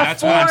 cannot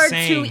That's what I'm afford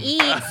saying. to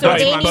eat, so Right,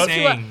 they but- need to.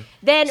 saying.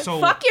 Then So-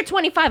 fuck your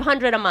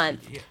 $2,500 a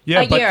month,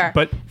 Yeah, a but- year.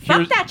 but fuck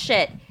here's- that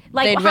shit.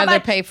 Like, They'd how rather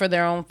about- pay for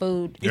their own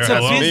food. It's Yeah, a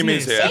hello? business.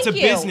 Mimi's here. It's a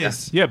Thank you.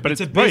 business. Yeah, but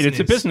it's right. It's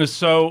a business.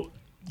 So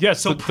yes,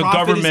 So the profit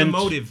is the government,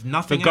 motive,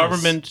 nothing the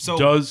government else. So-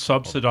 does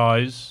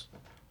subsidize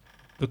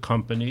the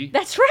company,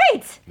 That's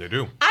right. They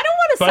do. I don't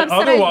want to but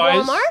subsidize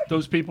otherwise, Walmart.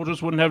 those people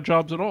just wouldn't have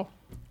jobs at all.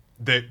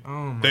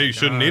 They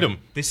shouldn't need them.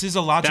 This is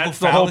a logical That's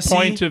the whole fallacy.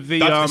 point of the,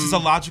 This is a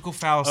logical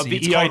fallacy. of the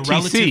It's called EITC,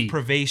 relative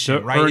privation,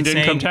 the right? Earned It's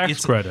Income saying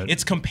Tax Credit.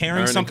 It's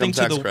comparing Earned something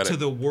income tax to credit.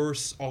 the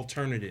worst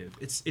alternative.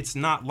 It's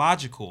not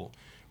logical,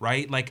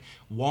 right? Like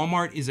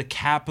Walmart is a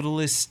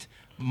capitalist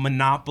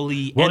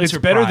monopoly Well, enterprise.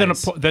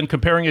 it's better than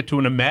comparing it to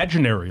an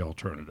imaginary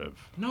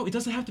alternative. No, it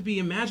doesn't have to be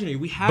imaginary.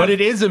 We have, But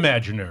it is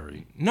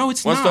imaginary. No,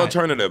 it's What's not. the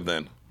alternative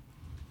then?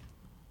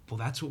 Well,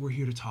 that's what we're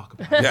here to talk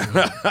about.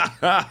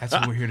 That's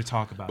what we're here to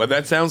talk about. But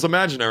that sounds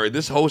imaginary.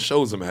 This whole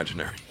show's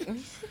imaginary.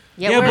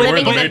 Yeah, Yeah, we're but- We're living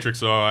in the in a- Matrix,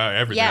 so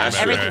everything's Yeah,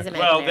 imaginary. everything's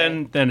imaginary.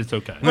 Well, then it's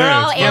okay. We're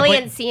all Yeah,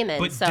 alien semen.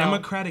 But so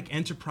democratic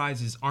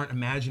enterprises aren't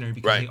imaginary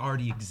because Right. they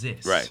already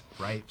exist. Right.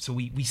 Right. So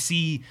we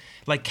see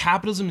like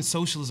capitalism and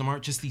socialism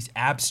aren't just these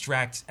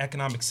abstract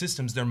economic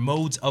systems, they're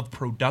modes of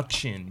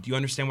production. Do you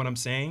understand what I'm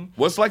saying?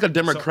 What's like a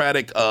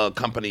democratic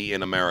company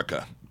in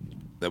America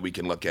that we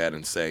can look at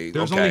and say,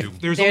 There's okay, only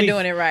They're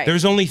doing it right.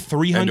 There's only they're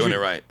 300 doing it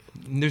right.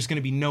 There's going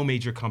to be no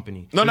major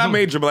company. No, There's not only-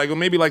 major, but like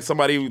maybe like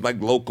somebody like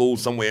local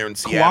somewhere in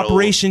Seattle.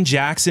 Cooperation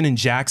Jackson in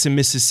Jackson,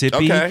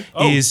 Mississippi Okay.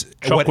 is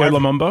Chokwe whatever-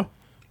 Lumumba?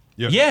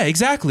 Yeah,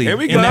 exactly. Here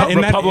we In go. that- in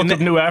that- Republic in that-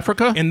 of New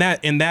Africa? In that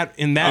In the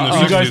you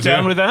guys 60s,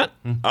 down yeah. with that?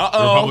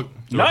 Uh-oh.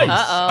 Nice.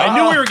 I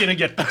knew we were going to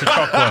get to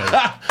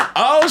Chokwe.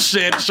 Oh,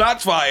 shit.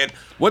 Shots fired.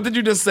 What did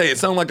you just say? It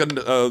sounded like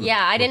a...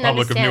 yeah, I didn't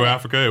Republic of understand. New it.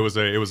 Africa. It was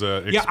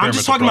a Yeah, I'm just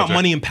experimental talking about project.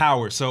 money and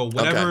power. So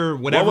whatever,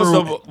 Okay. whatever.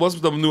 What's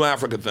the New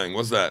Africa thing?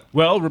 What's that?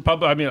 Well,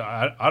 I mean,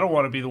 I don't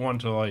want to be the one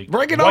to like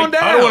Break it on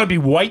down. I don't want to be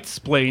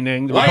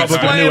white-splaining the Republic of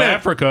White-splaining. New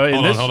Africa in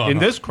Hold on.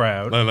 this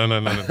crowd.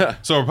 No.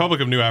 So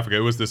Republic of New Africa, it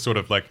was this sort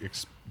of like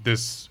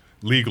this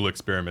legal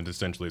experiment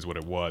essentially is what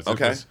it was.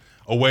 Okay. It was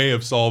a way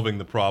of solving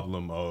the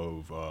problem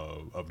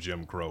of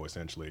Jim Crow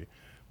essentially.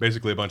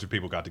 Basically, a bunch of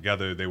people got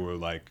together. They were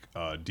like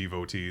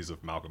devotees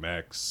of Malcolm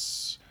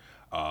X.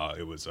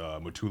 It was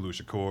Mutulu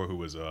Shakur, who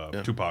was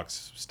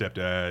Tupac's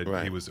stepdad.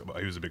 Right. He was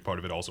a big part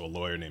of it. Also, a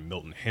lawyer named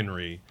Milton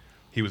Henry.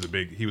 He was a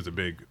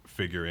big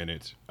figure in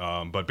it.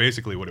 But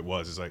basically, what it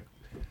was is like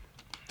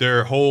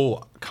their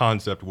whole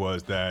concept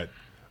was that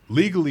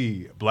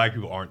legally, black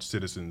people aren't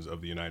citizens of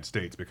the United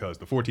States because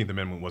the 14th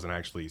Amendment wasn't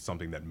actually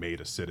something that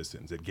made us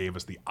citizens. It gave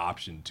us the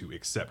option to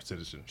accept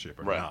citizenship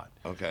or Right. not.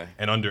 Okay.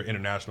 And under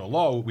international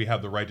law, what we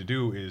have the right to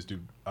do is to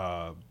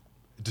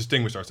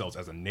distinguish ourselves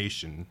as a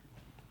nation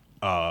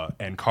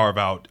and carve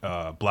out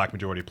black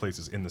majority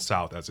places in the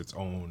South as its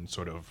own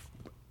sort of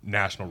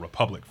national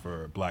republic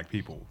for black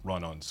people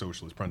run on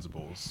socialist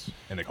principles.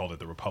 And they called it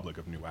the Republic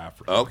of New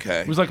Africa.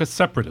 Okay. It was like a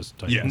separatist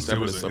type. Yes, it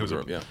was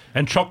Separate, yeah.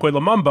 And Chokwe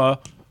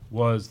Lumumba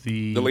was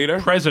the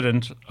leader?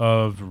 president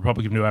of the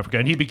Republic of New Africa,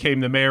 and he became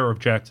the mayor of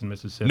Jackson,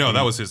 Mississippi. No,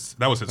 that was his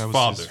That was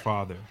father. his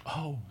father.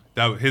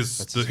 His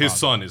father.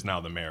 son is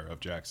now the mayor of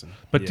Jackson.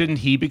 But didn't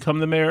he become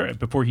the mayor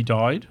before he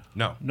died?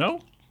 No.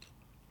 No?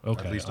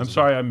 Okay. least I'm as-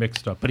 sorry I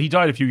mixed up. But he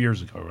died a few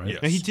years ago, right?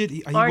 Yes. No, he did.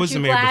 He Aren't was you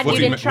the mayor glad before. you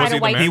didn't try was to he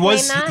the white mayor? He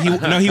was. that? He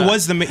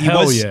was the. He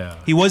Hell was. yeah.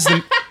 He was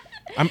the.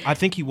 I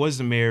think he was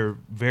the mayor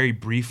very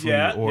briefly,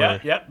 or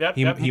he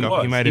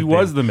might have He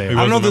was been. the mayor. I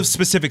don't know was the the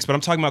specifics, but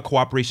I'm talking about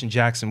Cooperation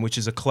Jackson, which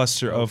is a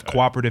cluster of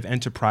cooperative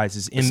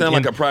enterprises. In, Sound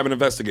like in- a private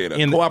investigator.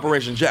 in-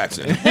 Cooperation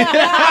Jackson.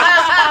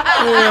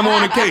 Yeah, I'm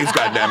on the case,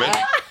 goddammit.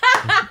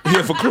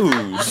 Here for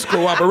clues.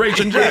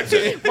 Cooperation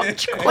Jackson.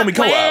 Call me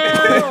co-op.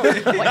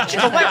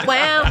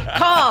 Wow.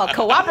 Call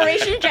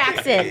Cooperation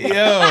Jackson.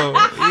 yo,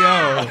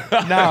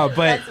 nah, but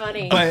That's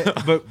funny.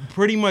 but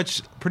pretty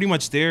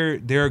much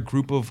they're a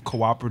group of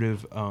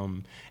cooperative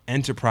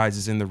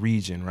enterprises in the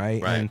region,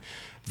 right? Right.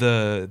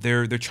 And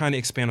they're trying to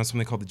expand on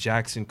something called the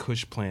Jackson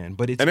Kush Plan,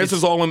 but it's And this it's-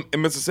 is all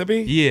in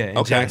Mississippi? Yeah, in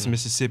Okay. Jackson,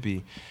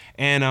 Mississippi.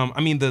 And I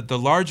mean, the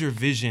larger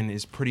vision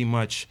is pretty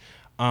much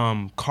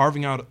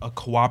carving out a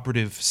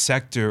cooperative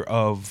sector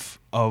of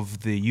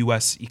the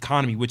U.S.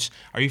 economy. Which,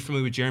 are you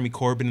familiar with Jeremy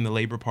Corbyn and the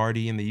Labour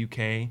Party in the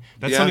UK?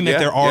 That's Yeah, something that yeah,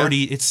 they're yeah.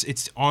 already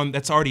it's on.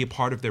 That's already a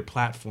part of their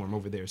platform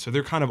over there. So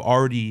they're kind of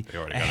already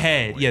already got it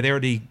ahead. underway.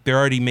 Yeah, they're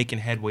already making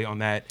headway on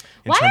that.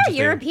 In Why terms are of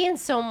their-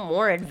 Europeans so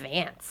more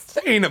advanced?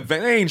 They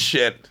ain't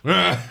shit.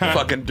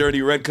 Fucking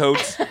dirty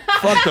redcoats.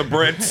 Fuck the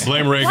Brits.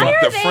 Blame Reagan. Why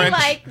Fuck are the they French.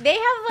 like? They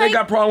have They like.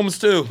 got problems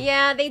too.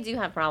 Yeah, they do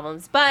have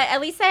problems, but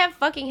at least they have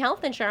fucking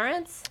health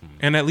insurance.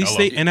 And at least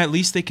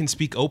Hello. they can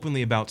speak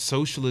openly about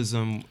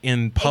socialism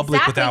in public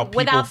Exactly, without people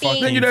without being-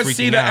 fucking Then you just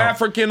see freaking the out.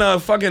 African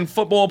fucking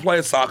football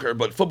player,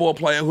 football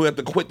player who had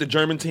to quit the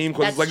German team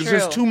because That's like it's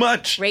just true. too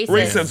much Racist.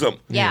 racism.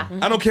 Yeah.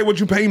 I don't care what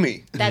you pay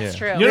me. That's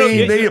true. You know,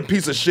 They a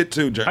piece of shit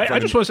too. I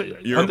just want to say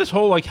Europe. on this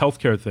whole like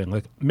healthcare thing,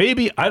 like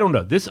maybe I don't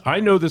know this. I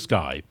know this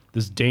guy,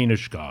 this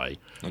Danish guy,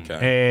 Okay.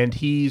 and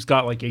he's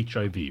got like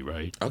HIV,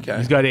 right? Okay.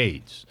 he's got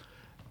AIDS.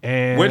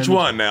 And Which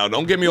one now?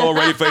 Don't get me all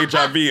ready for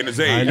HIV and his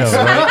AIDS. I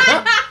know,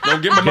 right?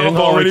 Don't get my Getting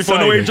mouth all all ready for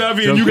no excited.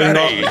 HIV and you got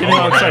AIDS. Getting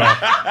all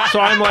excited. So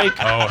I'm like,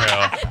 Oh,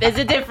 hell. There's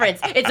a difference.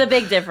 It's a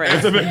big difference.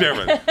 It's a big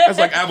difference. That's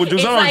like apple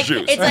juice, It's orange like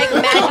juice. it's like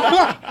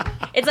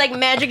Magic. It's like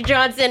Magic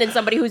Johnson and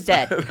somebody who's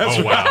dead.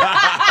 Oh, wow.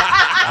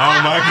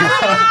 Oh, my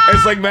God.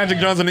 It's like Magic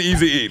Johnson and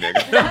Easy E,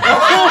 nigga.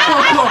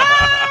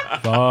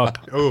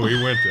 Fuck. Oh,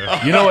 he went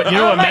there. You know what? You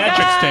know what my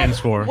magic God. stands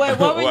for? Wait,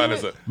 what were What you?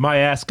 is it? My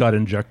ass got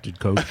injected,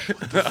 coach.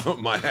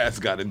 My ass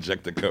got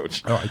injected,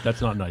 coach. All right,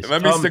 that's not nice.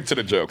 Let me stick to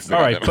the jokes.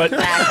 All right, but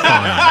Exactly.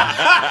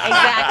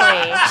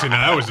 See,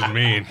 now that was just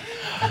mean.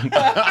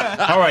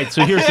 all right.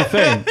 So here's the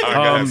thing. All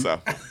right, go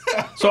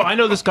ahead, So I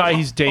know this guy.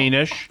 He's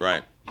Danish.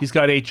 Right. He's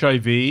got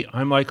HIV.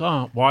 I'm like,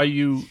 oh, why are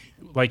you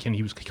like? And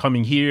he was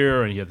coming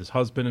here, and he had this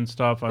husband and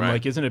stuff. I'm Right.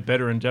 like, isn't it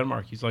better in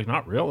Denmark? He's like,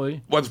 not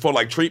really. What's for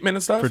like treatment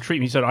and stuff? For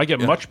treatment, he said, I get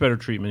much better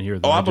treatment here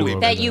than I I do believe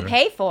over That there. you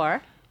pay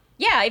for.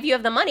 Yeah, if you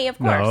have the money, of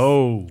course.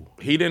 No.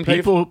 He didn't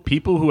pay for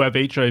People who have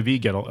HIV are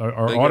get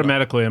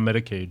automatically on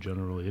Medicaid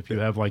generally. If you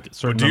have like a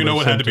certain Do you know number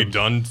what of had to be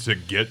symptoms. done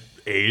to get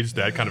AIDS,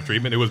 that kind of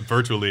treatment? It was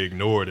virtually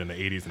ignored in the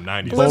 80s and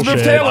 90s. Bullshit.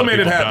 Elizabeth Taylor made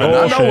it happen. I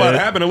know what Bullshit.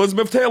 happened.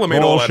 Elizabeth Taylor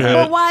made all that Bullshit.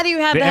 happen. But why do you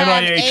have The to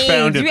have NIH AIDS?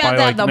 found it You have by,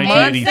 to have the like,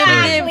 money,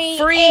 1983.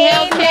 free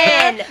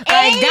Amen. healthcare.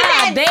 Like,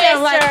 Amen,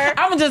 goddamn, like sister.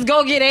 I'm gonna just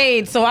go get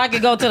AIDS so I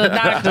can go to the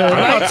doctor. I'm Like,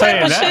 not what saying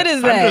type of that. shit is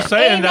I'm that? just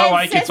saying that Amen,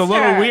 like it's a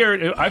little sister.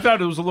 weird. I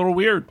thought it was a little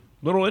weird,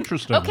 little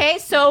interesting. Okay,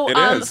 so It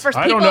is. for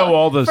I people, don't know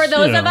all this, for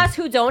those you of know. us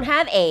who don't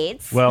have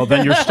AIDS, Well,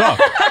 then you're stuck.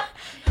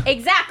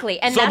 exactly,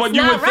 and So, that's but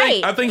you not would right.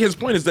 think. I think his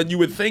point is that you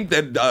would think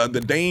that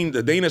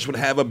the Danish would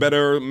have a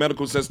better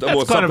medical system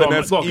or That's kind something of a-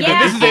 that's look, even yeah,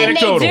 this is and they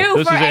anecdotal. do This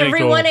for is anecdotal.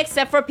 everyone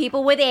except for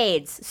people with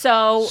AIDS.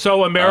 So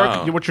So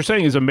America, what you're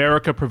saying is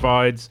America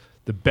provides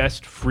the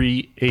best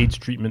free AIDS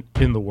treatment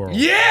in the world.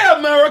 Yeah,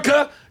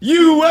 America,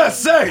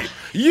 USA,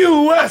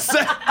 USA.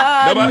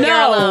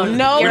 Nobody-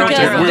 No, You're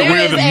because alone. there We're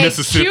the is a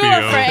Mississippi cure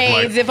of, for like-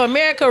 AIDS. If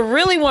America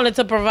really wanted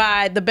to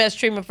provide the best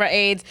treatment for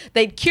AIDS,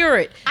 they'd cure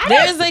it. I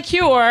There's don't- a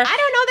cure. I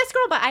don't know this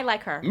girl, but I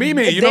like her.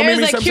 MeMe, you know There's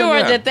MeMe a Simpson? cure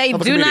Yeah. that they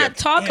Public do media. not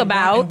talk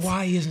about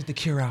Why isn't the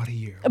cure out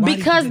here? Why do you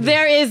because think it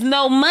there is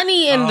no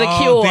money in the Oh,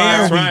 cure. there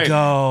That's we right.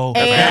 go.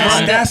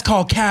 And- That's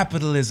called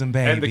capitalism,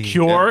 baby. And the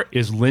cure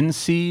is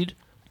linseed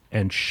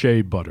and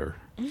shea butter.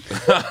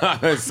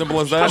 As simple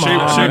as that. Come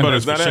on. Shea Is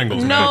butter's that for it?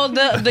 shingles. No,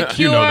 the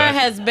cure that.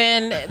 has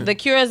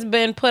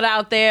been put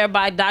out there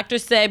by Dr.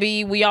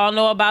 Sebi. We all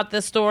know about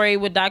the story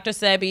with Dr.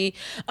 Sebi.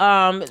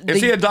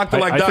 Is he a doctor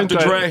like I think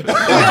Dr. that-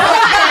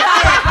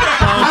 Dre?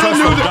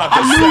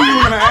 I knew you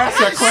were gonna ask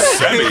that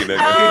question.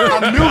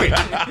 I knew it.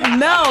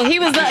 No, he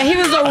was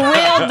a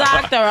real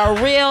doctor, a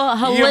real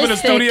You up in the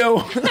studio?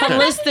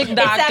 holistic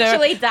doctor. It's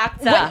actually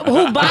Doctor.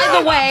 who, by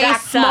the way,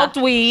 Doctor. smoked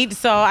weed.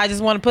 So I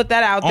just want to put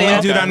that out Only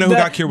there. dude I know who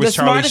got cured was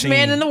the Charlie smartest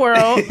man Sheen. in the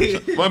world.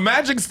 Well,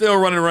 Magic's still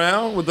running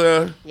around with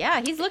the.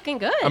 Yeah, he's looking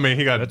good. I mean,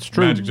 he got That's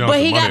true. Magic Johnson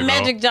But he money, got though.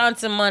 Magic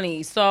Johnson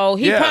money, so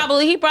he Yeah.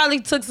 probably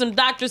took some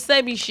Dr.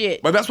 Sebi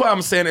shit. But that's why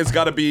I'm saying it's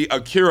got to be a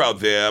cure out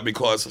there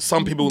because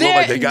some people look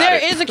like they got There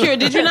it. is a cure.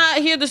 Did you not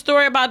hear the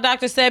story about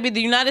Dr. Sebi?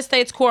 The United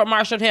States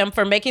court-martialed him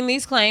for making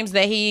these claims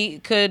that he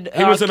could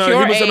He was in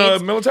cure the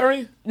AIDS.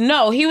 military.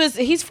 No,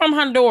 he's from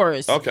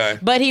Honduras. Okay.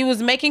 But he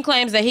was making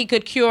claims that he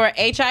could cure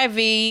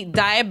HIV,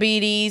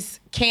 diabetes,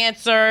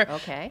 cancer,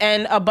 Okay.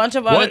 and a bunch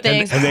of other What?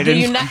 things. And they The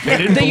didn't- they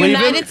didn't the believe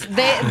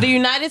him? the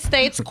United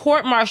States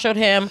court-martialed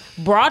him,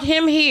 brought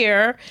him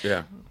here.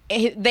 Yeah.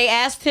 They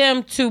asked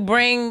him to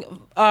bring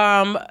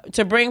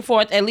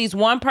forth at least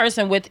one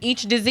person with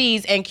each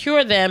disease and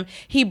cure them.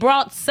 He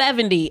brought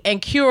 70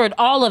 and cured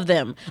all of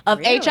them of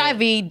Really?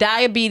 HIV,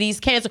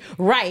 diabetes, cancer.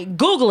 Right?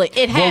 Google it.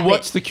 It Well, happened.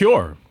 what's the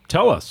cure?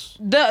 Tell us.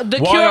 the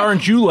Why cure?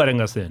 aren't you letting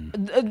us in?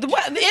 It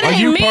Are ain't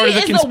you me. part of the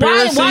It's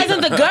conspiracy? why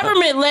isn't the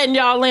government letting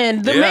y'all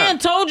in? The Yeah. man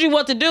told you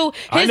what to do.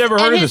 I never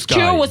heard and of his this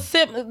cure guy. was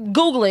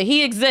Google it.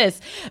 He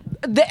exists.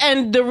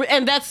 And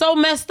that's so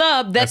messed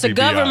up that the FBI.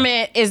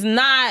 government is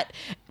not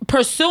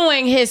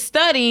pursuing his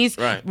studies.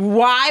 Right.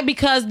 Why?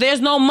 Because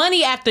there's no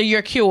money after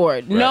you're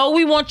cured. No,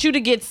 we want you to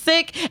get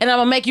sick, and I'm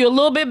gonna make you a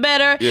little bit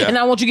better, Yeah. and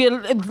I want you to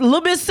get a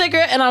little bit sicker,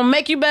 and I'm gonna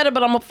make you better,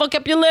 but I'm gonna fuck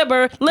up your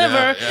liver,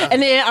 Yeah.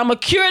 and then I'm gonna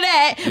cure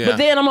that, Yeah. but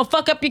then I'm gonna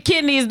fuck up your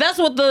kidneys. That's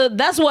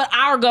what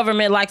our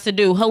government likes to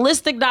do.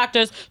 Holistic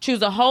doctors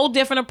choose a whole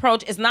different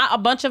approach. It's not a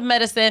bunch of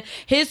medicine.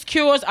 His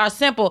cures are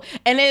simple,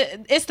 and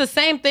it's the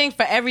same thing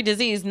for every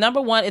disease.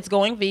 Number one, it's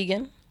going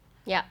vegan.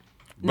 yeah.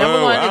 Number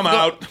Boo, one, I'm it's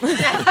out.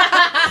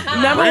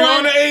 Number Bring one,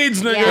 on the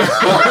AIDS, nigga.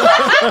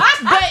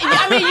 but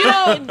I mean,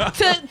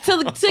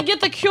 to get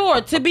the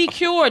cure, to be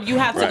cured, you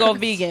have to go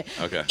vegan.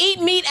 Okay.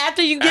 Eat meat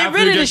after you get After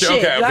rid you of the get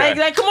shit. your- okay, okay.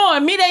 Like, come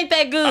on, meat ain't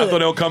that good. I thought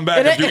they'll come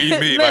back if you eat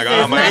meat. Like,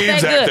 Listen, oh, my it's not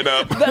AIDS that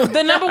acting good. up.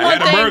 The number I one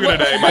had a thing. burger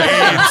today. My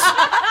AIDS.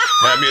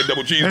 Had me a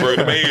double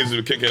cheeseburger. My AIDS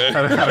was kicking in.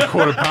 I had a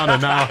quarter pounder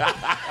now.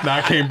 Now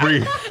I can't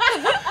breathe.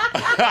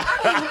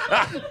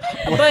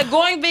 But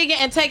going vegan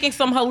and taking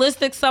some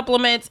holistic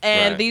supplements,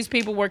 and Right. these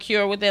people were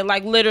cured with it.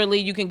 Like literally,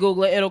 you can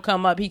Google it; it'll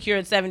come up. He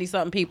cured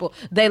 70-something people.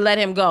 They let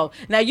him go.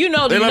 Now you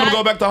know They let him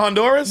go back to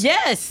Honduras?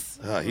 Yes,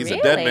 He's a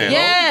Really? dead man.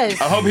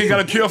 Yes. I hope he got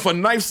a cure for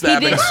knife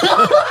stabbing. did.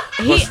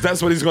 Because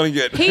that's what he's going to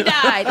get. he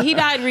died. He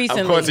died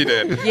recently. Of course he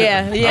did.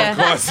 Yeah, yeah. Of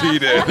course he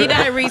did. He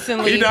died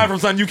recently. He died from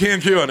something you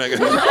can't cure, nigga.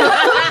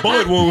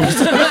 Bullet wounds.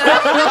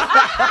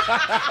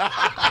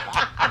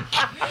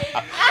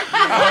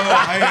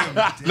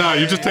 No,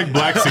 you just take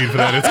black seed for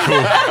that. It's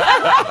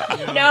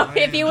cool. No,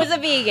 if he was a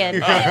vegan,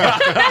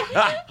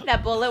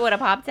 that bullet would have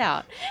popped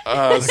out.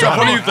 So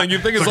what do you think? You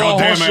think it's all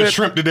damn horseshit?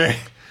 shrimp today.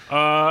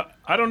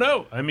 I don't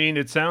know. I mean,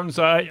 it sounds.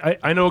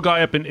 I know a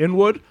guy up in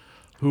Inwood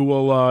who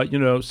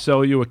will,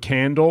 sell you a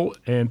candle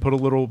and put a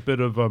little bit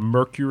of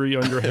mercury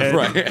on your head.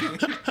 Right.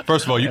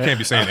 First of all, you can't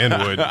be saying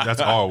N-wood. That's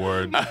our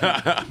word.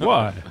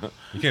 Why?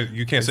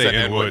 You can't say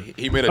N-wood.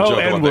 He made a joke about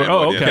N-word. that.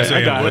 Oh, Yeah. okay. say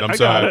I got N-word. it. I'm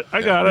sorry.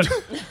 I got it.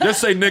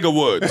 Just say nigga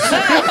woods.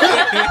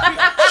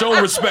 Show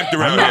respect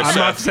around here, I'm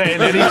not Seth.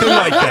 saying anything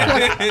like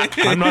that.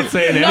 I'm not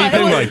saying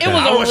anything like it that.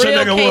 was a wish a real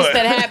nigga case would.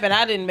 that happened.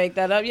 I didn't make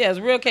that up. Yeah, it's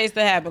a real case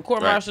that happened.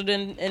 Court-martialed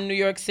in New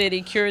York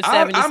City, cured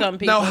 70-something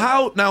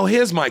people. Now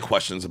here's my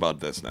questions about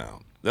this now.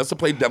 Let's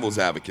play devil's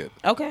advocate.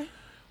 Okay.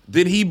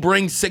 Did he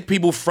bring sick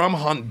people from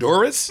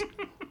Honduras?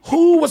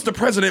 Who was the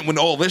president when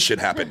all this shit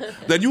happened?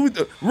 That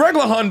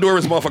regular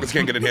Honduras motherfuckers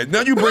can't get in here.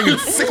 Now you bringing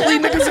sickly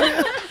niggas in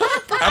here?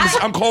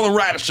 I'm calling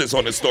radishes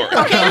on this story.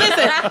 Okay,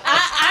 listen.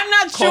 I'm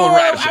not Call sure.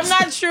 radishes. I'm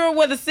not sure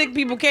where the sick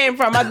people came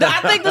from. I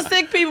think the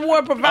sick people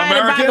were provided by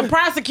American? the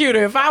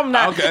prosecutor. If I'm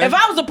not, Okay. if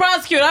I was a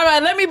prosecutor, I'm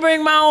like, let me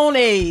bring my own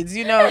AIDS.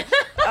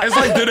 It's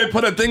like, did they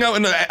put a thing out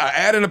in the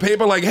ad in the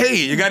paper like, hey,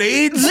 you got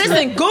AIDS?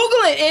 Listen, Google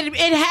it.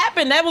 It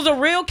happened. That was a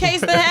real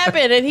case that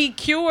happened, and he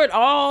cured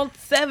all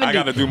 70. I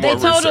gotta do more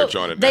research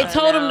on it They now.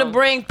 told him to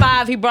bring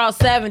 5. He brought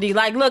 70.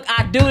 Like, look,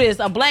 I do this.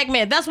 A black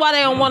man. That's why they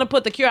don't want to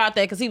put the cure out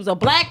there, because he was a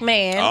black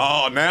man.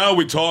 Oh, now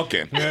we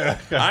talking.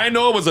 I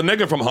know it was a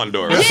nigga from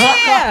Honduras.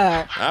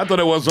 Yeah. I thought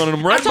it was one of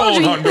them red told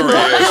bone you.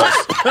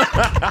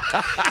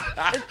 Hondurans.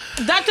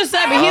 Dr.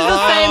 Sebi, he's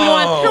the same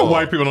one.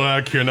 White people don't know how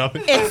to cure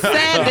nothing.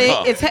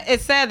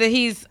 It's sad that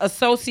he's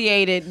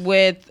associated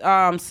with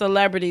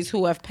celebrities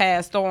who have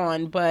passed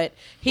on, but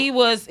he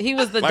was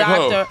the Like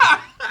who? doctor.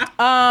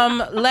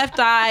 Left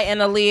Eye and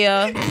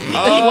Aaliyah.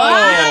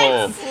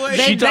 Oh.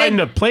 She died in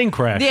a plane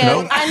crash. Yeah,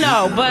 No? I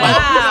know, but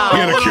He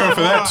had a cure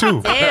for that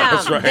too. Damn.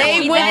 That's right.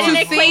 they He went died in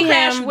to a see plane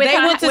crash him. with They a-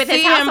 went to with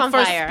his see house him on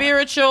for fire.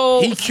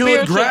 spiritual. He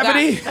cured spiritual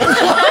gravity?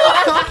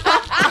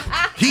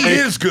 He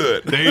is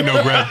good. They ain't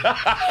no bread.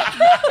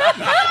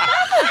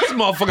 This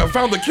motherfucker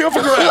found the cure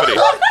for gravity.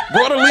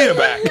 Brought Aaliyah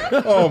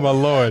back. Oh my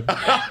lord.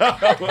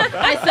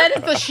 I said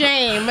it's a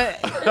shame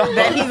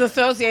that he's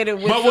associated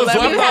with. But was Left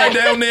celebrities. Eye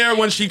down there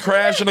when she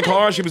crashed in the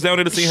car? She was down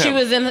there to see him. She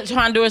was in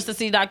Honduras to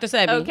see Dr.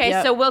 Sebi. Okay,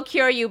 Yep. so we'll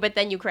cure you, but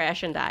then you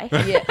crash and die.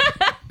 Yeah.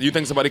 Do you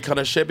think somebody cut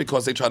her shit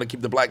because they try to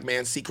keep the black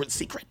man secret?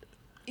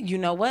 You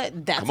know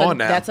what? That's Come on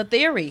now. That's a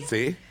theory.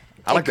 See?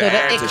 I like It to coulda-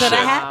 add it to coulda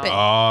shit. happened.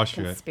 Oh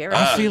shit. Conspiracy.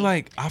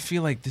 I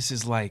feel like this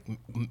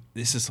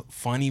is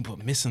funny,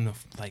 but missing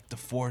the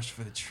forest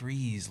for the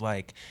trees.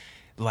 Like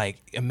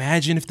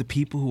imagine if the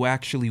people who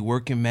actually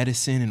work in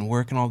medicine and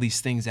work in all these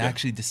things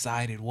actually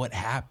decided what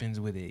happens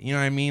with it. You know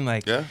what I mean?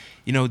 Like,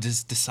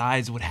 just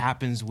decides what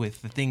happens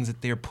with the things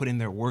that they're putting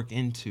their work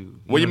into.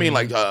 What do you know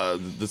mean, I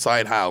like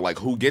decide how? Like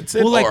who gets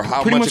it Well, like, or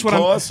how pretty much much it what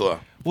I'm- costs? Or?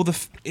 Well,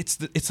 it's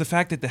the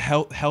fact that the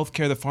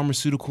healthcare, the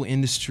pharmaceutical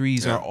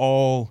industries are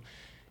all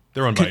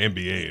They're run by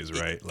MBAs,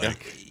 right?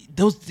 Like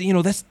those.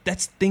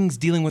 That's things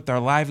dealing with our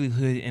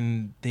livelihood,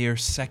 and they are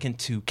second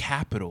to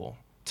capital,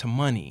 to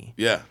money.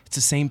 Yeah. It's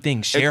the same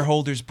thing.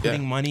 Shareholders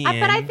putting money in.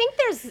 But I think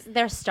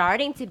there's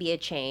starting to be a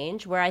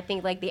change where I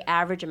think like the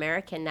average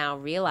American now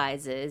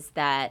realizes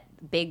that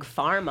big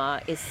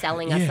pharma is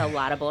selling us a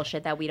lot of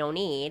bullshit that we don't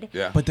need.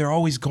 Yeah. But they're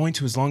always going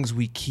to, as long as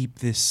we keep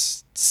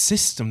this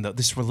system,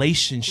 this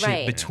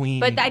relationship between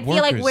But I feel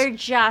like workers. we're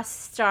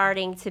just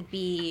starting to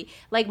be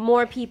like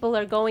more people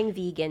are going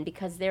vegan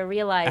because they're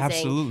realizing,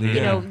 Absolutely,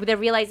 they're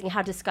realizing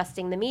how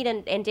disgusting the meat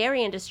and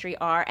dairy industry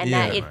are, and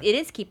that it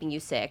is keeping you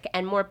sick.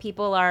 And more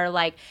people are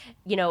like,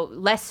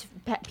 less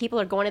people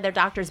are going to their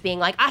doctors being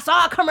like, I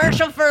saw a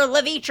commercial for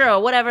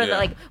Levitra, whatever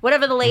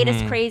the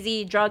latest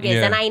crazy drug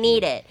is, and I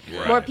need it.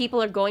 Right. More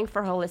people are going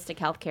for holistic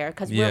healthcare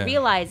because we're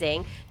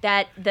realizing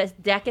that the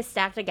deck is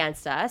stacked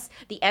against us.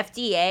 The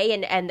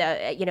FDA and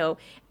the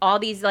all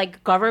these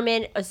like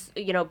government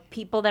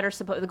people that are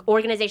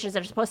organizations that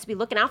are supposed to be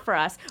looking out for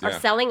us are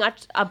selling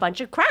us a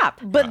bunch of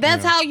crap. But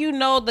that's how you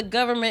know the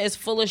government is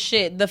full of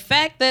shit. The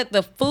fact that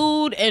the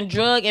Food and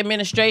Drug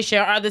Administration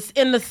are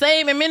in the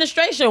same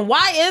administration.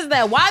 Why is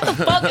that? Why the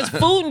fuck is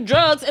food and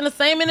drugs in the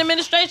same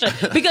administration?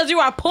 Because you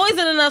are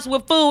poisoning us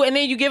with food and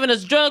then you giving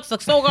us drugs to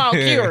so-called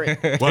cure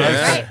it. Well,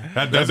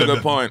 That's a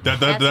good point.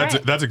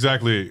 That's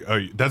exactly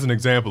that's an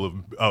example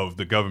of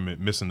the government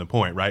missing the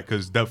point, right?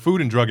 Because the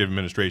Food and Drug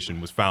Administration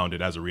was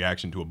founded as a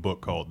reaction to a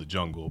book called The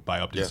Jungle by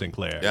Upton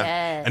Sinclair. Yeah.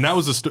 Yes. And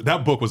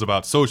that book was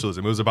about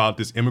socialism. It was about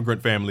this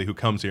immigrant family who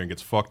comes here and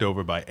gets fucked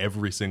over by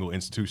every single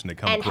institution they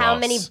come And across. how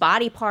many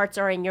body parts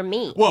are in your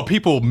meat? Well,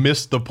 people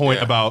miss the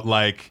point about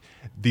like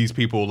these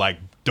people like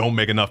don't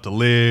make enough to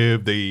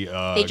live. They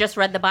just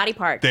read the body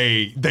part.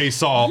 they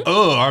saw,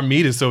 our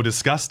meat is so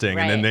disgusting,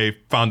 and then Right. they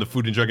found the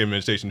Food and Drug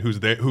Administration,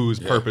 whose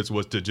purpose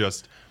was to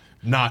just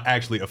not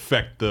actually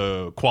affect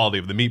the quality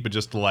of the meat, but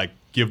just to like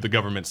give the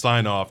government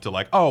sign off to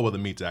like, oh, well, the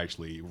meat's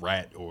actually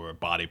rat or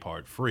body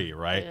part free,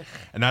 right?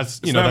 And that's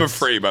It's never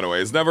free, by the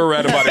way. It's never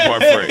rat or body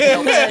part free.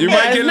 You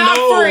might get not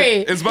no.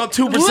 free. It's about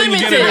 2% you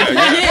get in there.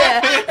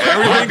 Yeah.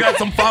 Everything got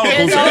some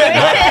follicles in it.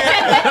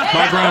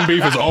 My ground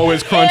beef is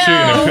always crunchy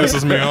and it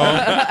pisses me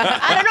off.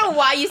 I don't know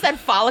why you said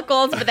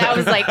follicles, but that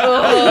was like,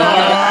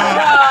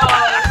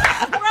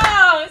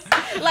 gross.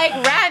 Like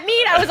rat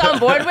meat, I was on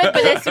board with,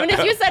 but as soon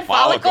as you said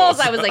follicles,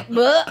 I was like,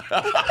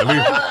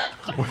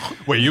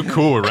 Wait, you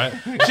cool, right?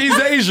 She's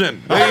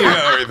Asian. There you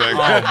go, everything. Oh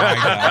my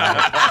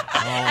god.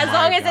 as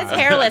long as it's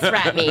hairless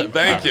rat meat.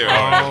 Thank you.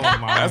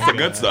 That's the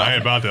good stuff. I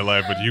ain't about that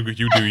life, but you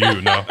do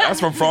you now. That's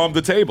from farm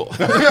to table.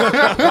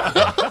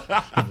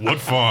 What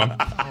farm?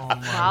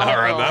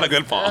 Not a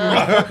good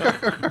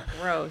farm.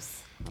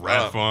 Gross.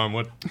 Rat farm.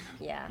 What?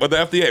 Yeah. But the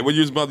FDA, what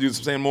you were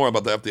saying more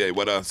about the FDA?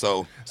 What?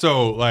 So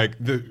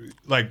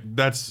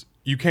that's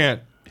you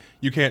can't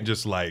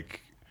just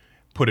like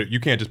put it. You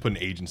can't just put an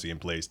agency in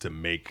place to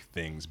make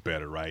things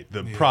better, right?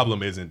 The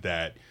problem isn't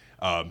that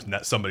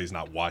somebody's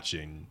not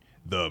watching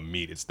the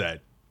meat. It's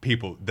that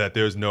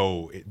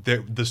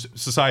the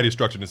society is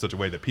structured in such a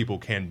way that people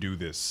can do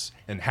this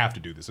and have to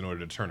do this in order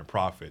to turn a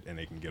profit, and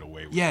they can get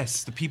away with it.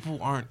 Yes, the people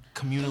aren't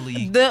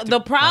communally. The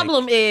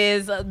problem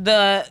is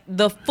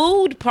the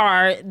food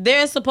part.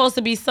 There's supposed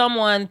to be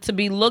someone to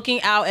be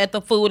looking out at the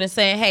food and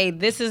saying, "Hey,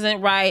 this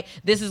isn't right.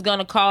 This is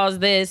gonna cause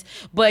this."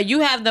 But you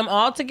have them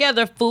all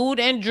together, Food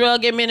and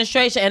Drug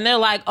Administration, and they're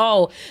like,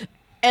 "Oh,"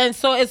 and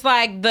so it's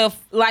like the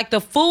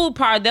food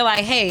part. They're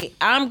like, "Hey,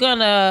 I'm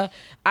gonna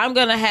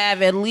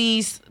have at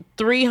least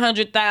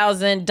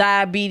 300,000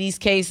 diabetes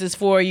cases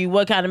for you.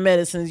 What kind of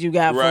medicines you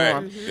got for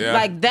them?" Yeah.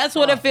 Like that's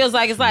what it feels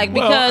like. It's like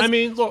because Well, I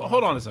mean, look,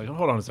 hold on a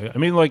second. I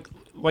mean, like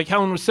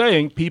Helen was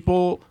saying,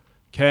 people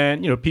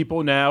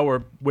now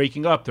are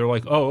waking up. They're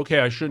like, oh, okay,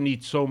 I shouldn't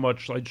eat so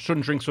much. I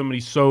shouldn't drink so many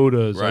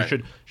sodas. Right.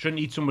 I shouldn't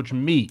eat so much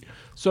meat.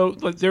 So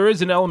like, there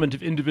is an element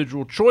of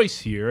individual choice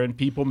here, and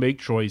people make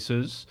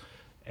choices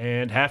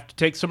and have to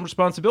take some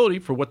responsibility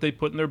for what they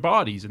put in their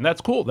bodies, and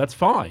that's cool. That's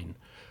fine.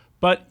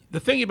 But the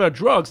thing about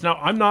drugs, now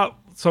I'm not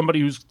somebody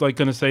who's like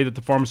going to say that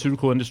the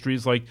pharmaceutical industry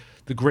is like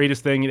the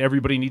greatest thing and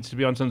everybody needs to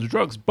be on tons of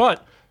drugs,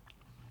 but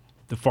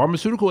the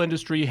pharmaceutical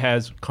industry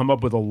has come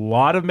up with a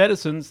lot of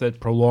medicines that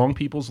prolong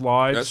people's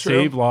lives, That's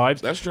true. save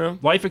lives. That's true.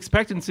 Life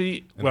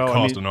expectancy, And it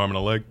cost an arm and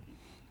a leg.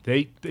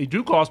 they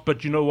do cost,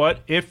 but you know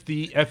what? If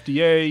the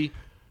FDA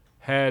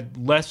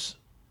had less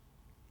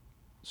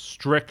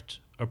strict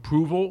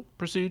approval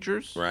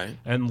procedures, Right.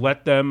 and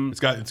let them It's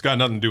got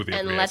nothing to do with the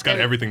And FDA. let It's got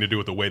them- everything to do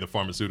with the way the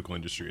pharmaceutical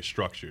industry is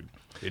structured.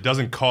 It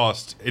doesn't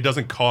cost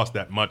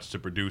that much to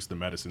produce the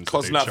medicines.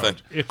 Costs that they nothing.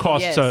 charge. it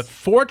costs Yes. a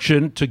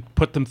fortune to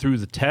put them through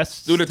the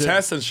tests. Do the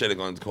tests and shit are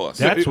going to cost.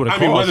 That's what it I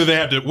mean,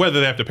 costs. whether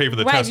they have to pay for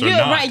the Right, test or you-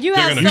 not, right, you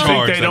they're have going to some-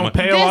 charge They that don't much.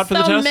 pay a lot for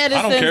the There's some test?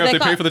 I don't medicines care if that they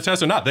pay cost- for the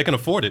test or not. They can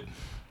afford it.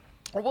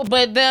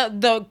 But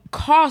the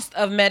cost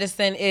of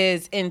medicine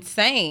is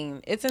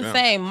insane. It's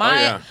insane.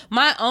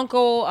 My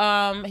uncle,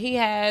 he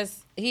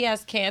has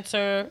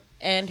cancer,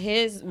 and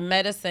his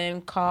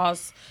medicine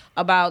costs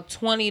about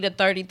 $20,000 to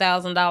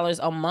 $30,000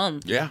 a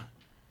month. Yeah.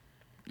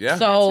 Yeah.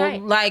 So That's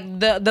right. like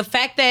the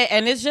fact that,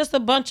 and it's just a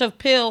bunch of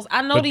pills.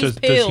 I know But these does he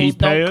pills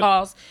pay don't it?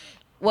 cost.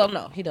 Well,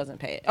 no, he doesn't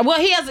pay it. Well,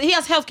 he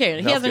has health care.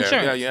 He has Healthcare,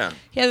 insurance. yeah.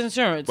 He has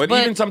insurance. But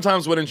even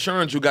sometimes with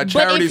insurance, you got But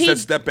charities if he- that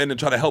step in and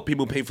try to help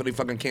people pay for their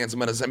fucking cancer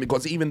medicine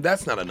because even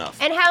that's not enough.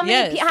 And how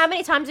many Yes. how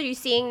many times are you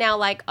seeing now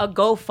like a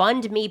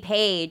GoFundMe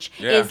page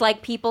Yeah. is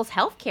like people's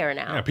health care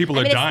now? Yeah, people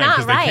I are mean, it's dying not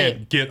because they right.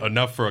 can't get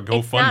enough for a It's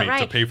not GoFundMe to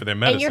right. pay for their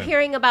medicine. And you're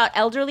hearing about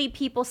elderly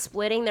people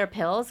splitting their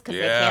pills because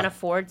Yeah. they can't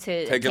afford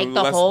to Taking take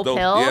the less whole do-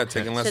 pill. yeah,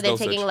 taking less so they're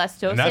dosage. taking less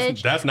dosage. And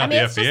that's not I mean,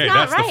 the it's just FDA.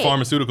 not That's the right.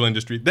 pharmaceutical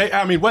industry.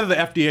 Whether the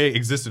FDA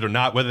existed or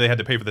not, whether they had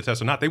to pay for the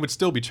test or not, they would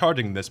still be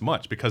charging this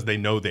much because they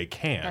know they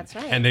can. That's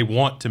right. And they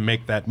want to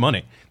make that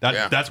money.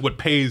 Yeah. That's what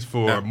pays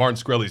for Martin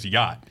Shkreli's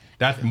yacht.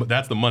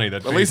 That's the money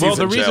that pays. least Well, he's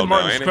the in jail reason now,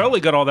 Martin ain't he?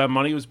 Shkreli got all that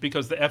money was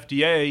because the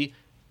FDA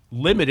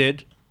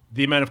limited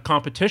the amount of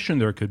competition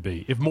there could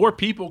be. If more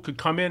people could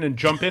come in and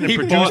jump in and He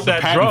produce bought the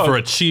that patent drug for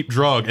a cheap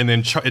drug and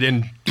then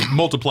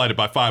multiplied it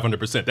by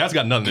 500%. That's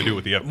got nothing to do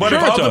with the FDA. But if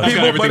Sure it other does. That's got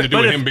people- everything to do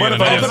but with if- him but being if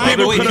an other asshole.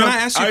 people Wait, could can have- I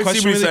ask you I a see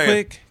question what you're really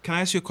saying. quick? Can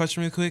I ask you a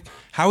question really quick?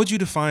 How would you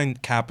define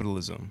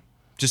capitalism?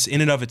 Just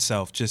in and of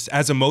itself, just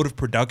as a mode of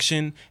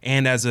production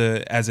and as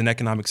an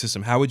economic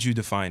system. How would you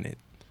define it?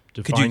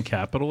 define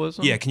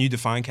capitalism. Yeah, can you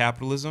define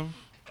capitalism?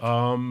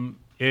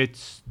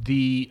 It's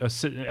the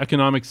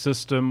economic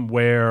system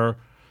where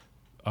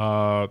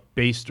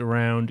based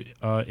around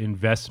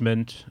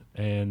investment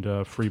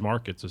and free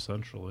markets,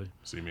 essentially.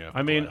 See me after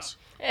I mean, class.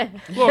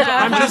 look,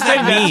 I'm just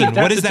saying mean?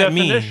 What does that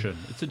mean? definition.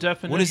 It's a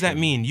definition. What does that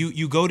mean?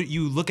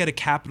 You look at a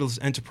capitalist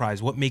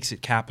enterprise. What makes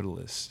it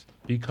capitalist?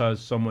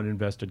 Because someone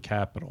invested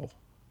capital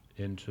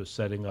into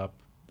setting up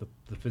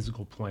the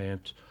physical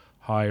plant,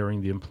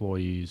 hiring the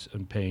employees,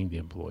 and paying the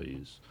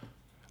employees.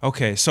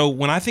 Okay, so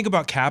when I think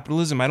about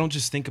capitalism, I don't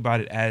just think about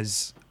it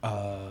as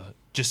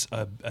just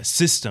a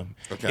system.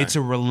 Okay. It's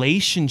a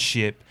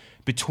relationship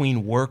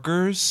between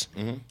workers,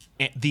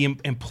 the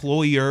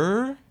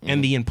employer,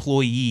 and the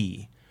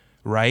employee,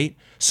 right?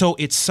 So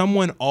it's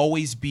someone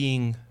always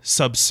being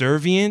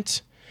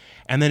subservient,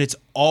 and then it's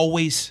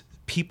always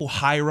people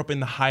higher up in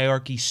the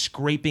hierarchy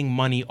scraping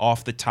money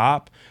off the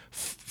top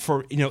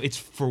for, it's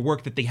for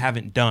work that they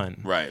haven't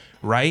done.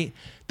 Right?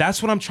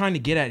 That's what I'm trying to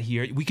get at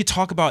here. We could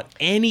talk about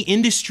any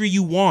industry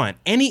you want,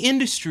 any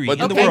industry in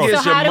the world. So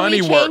how do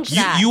we change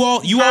that?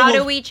 How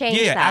do we change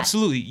that? Yeah,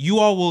 absolutely. You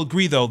all will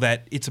agree, though,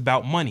 that it's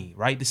about money,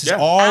 right? This is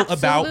all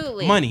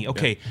about money.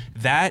 Okay,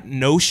 that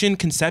notion,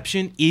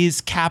 conception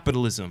is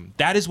capitalism.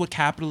 That is what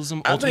capitalism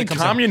ultimately comes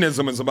I think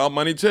communism is about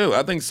money, too.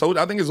 I think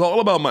it's all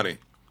about money.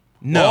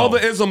 No. All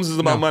the isms is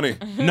about money.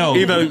 No.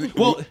 Either we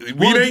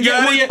ain't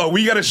got it, or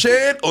we got to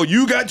share it, or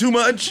you got too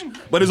much,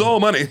 but it's all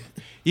money.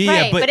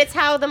 Yeah, right, but it's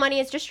how the money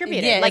is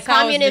distributed. Yeah, like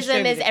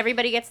communism is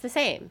everybody gets the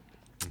same.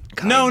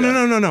 No.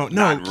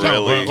 Not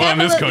really. Well, in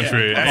this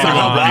country,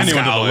 anyone to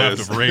the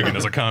left of Reagan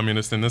is a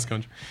communist in this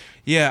country.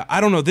 Yeah, I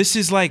don't know. This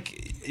is a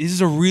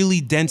really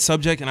dense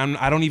subject, and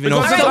I don't even know.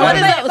 What is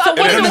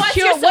the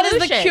cure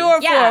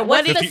for?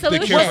 What's the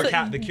solution?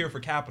 The cure for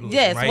capitalism.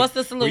 Yes, right? what's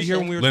the solution? Were you here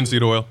when we were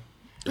Linseed oil.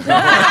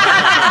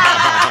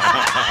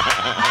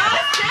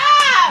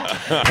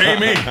 Pay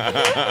me.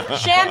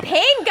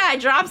 Champaign guy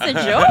drops a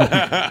joke.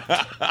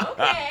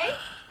 Okay.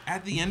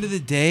 At the end of the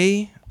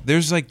day,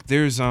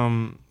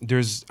 I'm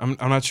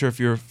not sure if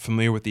you're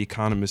familiar with the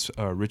economist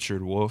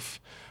Richard Wolff,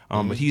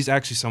 but he's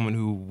actually someone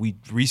who we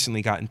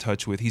recently got in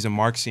touch with. He's a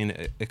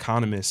Marxian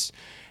economist,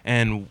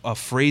 and a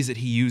phrase that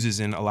he uses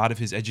in a lot of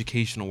his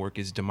educational work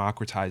is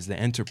democratize the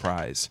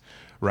enterprise.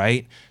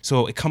 Right,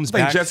 so it comes back.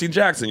 I think Jesse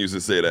Jackson used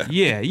to say that.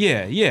 Yeah.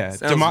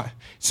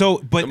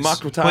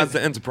 Democratize the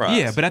enterprise.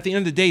 Yeah, but at the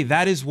end of the day,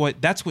 that's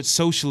what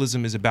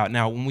socialism is about.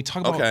 Now, when we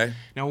talk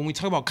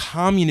about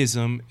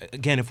communism,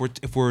 again, if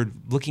we're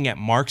looking at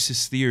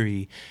Marxist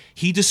theory,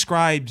 he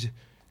described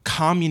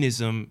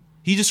communism.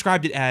 He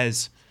described it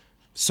as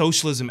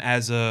socialism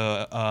as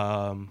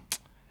a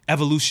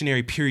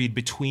evolutionary period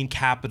between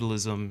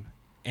capitalism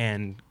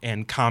and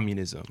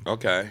communism.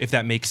 Okay. If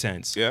that makes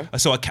sense. Yeah.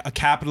 So a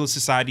capitalist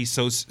society,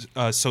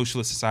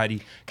 socialist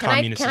society,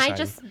 communist society. Can I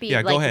just be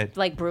go ahead.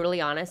 like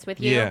brutally honest with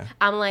you? Yeah.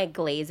 I'm like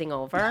glazing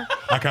over.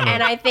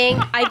 I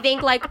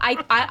think like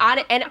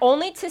I and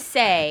only to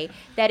say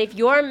that if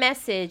your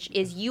message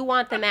is you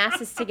want the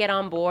masses to get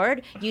on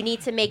board, you need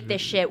to make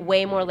this shit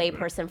way more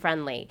layperson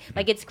friendly.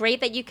 Like it's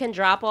great that you can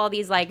drop all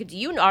these like,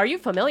 are you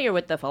familiar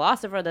with the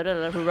philosopher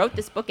who wrote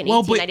this book in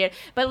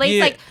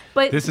 1898?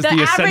 But this is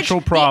the essential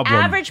problem.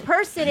 The average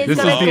person is this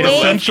going to glaze. This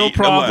is the essential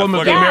problem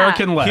of the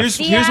American left.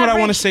 Here's what I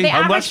want to say.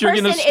 Unless you're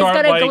going to start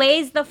is going to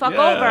glaze the fuck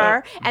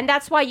over, and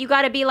that's why you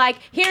got to be like,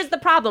 here's the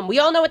problem. We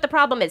all know what the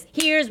problem is.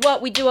 Here's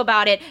what we do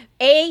about it.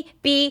 A,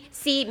 B,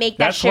 C. Make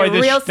that shit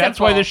real simple. That's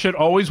why this shit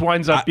always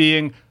winds up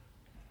being,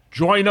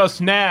 join us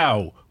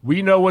now.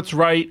 We know what's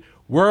right.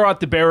 We're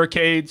at the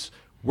barricades.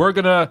 We're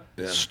going to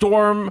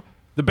storm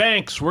the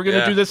banks. We're going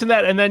to do this and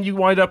that. And then you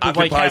wind up with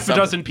like half a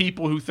dozen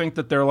people who think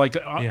that they're like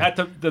at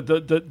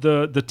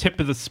the tip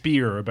of the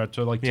spear about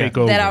to like take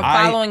over. That are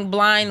following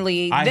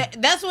blindly.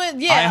 That's what,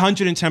 I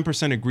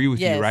 110% agree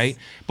with you, right?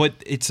 But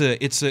it's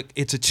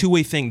a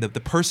two-way thing. The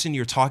person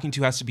you're talking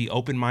to has to be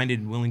open-minded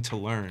and willing to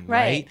learn,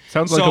 right?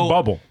 Sounds like a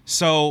bubble.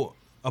 So,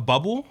 a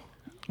bubble?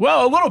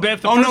 Well, a little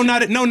bit. No,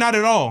 not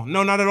at all.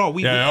 No, not at all.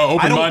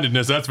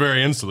 Open-mindedness, that's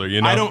very insular,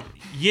 you know? I don't...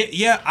 He's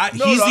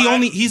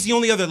the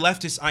only other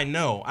leftist I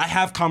know. I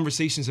have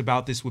conversations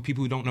about this with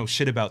people who don't know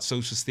shit about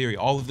socialist theory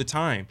all of the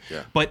time.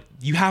 Yeah. But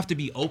you have to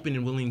be open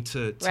and willing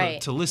to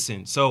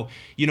listen. So,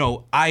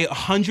 I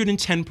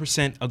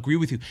 110% agree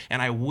with you.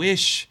 And I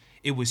wish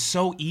it was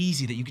so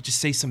easy that you could just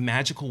say some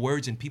magical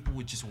words and people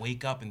would just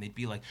wake up and they'd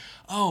be like,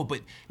 oh, but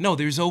no,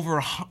 there's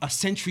over a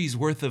century's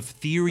worth of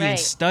theory and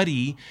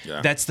study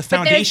that's the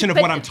foundation of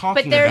what I'm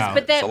talking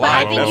about. There's a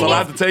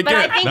lot to take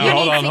in.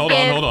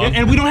 Hold on.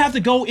 And we don't have to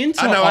go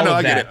into all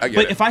of that. I get it.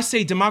 But if I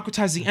say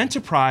democratize the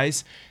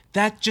enterprise,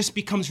 that just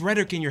becomes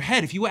rhetoric in your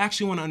head. If you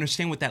actually want to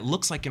understand what that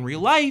looks like in real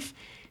life,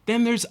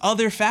 then there's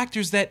other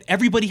factors that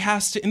everybody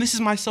has to, and this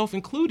is myself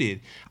included.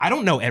 I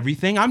don't know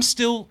everything.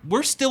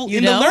 We're still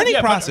in the learning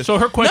process. So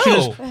her question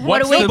is,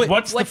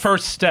 what's the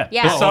first step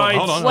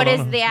besides what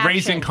is the action?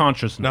 Raising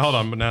consciousness? No, hold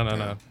on.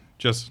 No.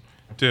 Just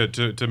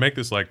to make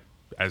this like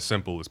as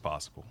simple as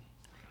possible.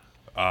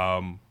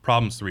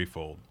 Problem's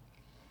threefold.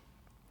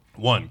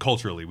 One,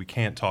 culturally, we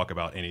can't talk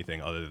about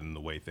anything other than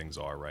the way things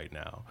are right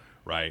now,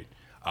 right?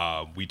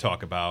 We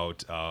talk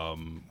about how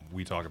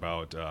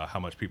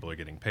much people are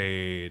getting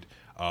paid.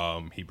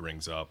 He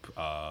brings up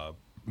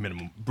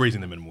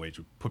raising the minimum wage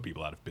would put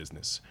people out of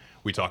business.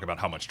 We talk about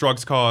how much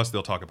drugs cost.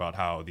 They'll talk about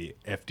how the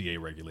FDA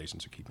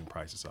regulations are keeping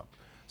prices up.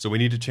 So we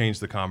need to change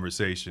the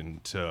conversation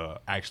to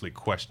actually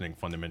questioning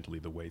fundamentally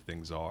the way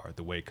things are,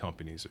 the way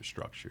companies are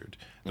structured,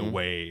 the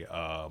way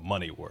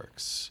money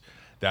works,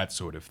 that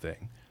sort of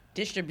thing.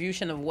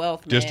 Distribution of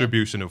wealth, man.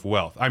 Distribution of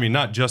wealth. I mean,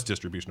 not just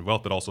distribution of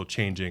wealth, but also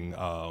changing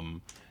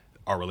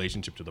our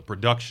relationship to the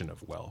production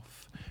of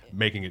wealth,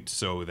 making it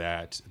so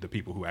that the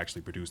people who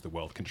actually produce the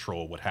wealth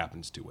control what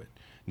happens to it,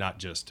 not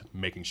just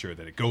making sure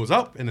that it goes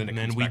up and then it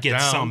comes we back get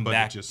down, some but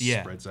back. it just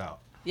Yeah. spreads out.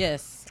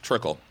 Yes.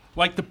 Trickle.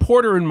 Like the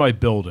porter in my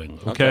building,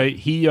 okay?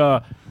 He, you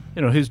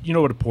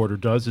know what a porter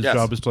does? His Yes.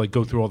 job is to like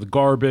go through all the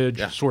garbage,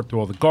 Yeah. sort through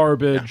all the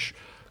garbage.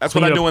 That's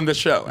what clean I up- do on this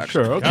show,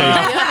 actually. Sure,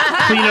 okay.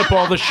 Clean up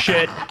all the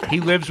shit. He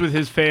lives with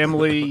his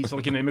family. He's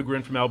like an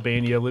immigrant from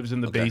Albania, lives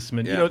in the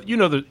basement. yeah. You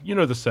know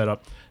the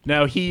setup.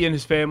 Now he and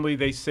his family,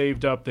 they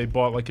saved up. They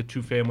bought like a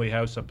 2-family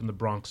house up in the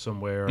Bronx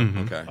somewhere.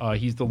 Okay.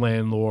 He's the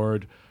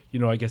landlord.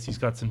 I guess he's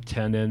got some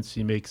tenants.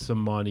 He makes some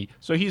money.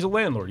 So he's a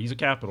landlord. He's a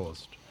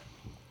capitalist.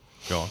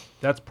 Go on.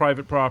 That's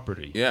private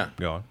property. Yeah.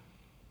 Go on.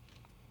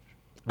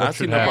 I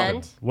see no And?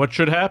 problem. What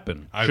should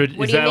happen? What Is do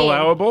you that mean?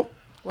 allowable?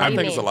 What I do you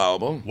think it's mean?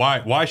 allowable.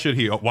 Why should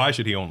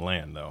he own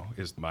land though?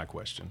 Is my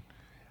question.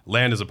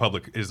 Land is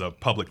a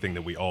public thing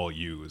that we all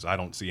use. I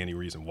don't see any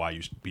reason why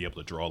you should be able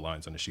to draw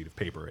lines on a sheet of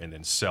paper and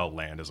then sell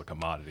land as a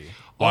commodity.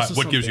 Also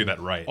What gives you something- that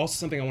right? Also,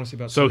 something I want to say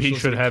about So he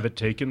socialism- should have it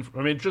taken.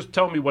 I mean, just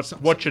tell me what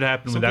should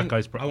happen with that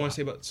guy's I property. want to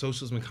say about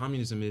socialism and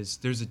communism is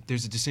there's a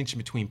distinction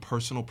between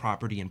personal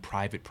property and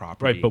private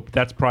property. Right, but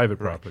that's private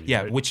property.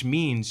 yeah, right? which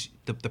means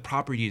the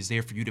property is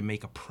there for you to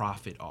make a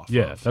profit off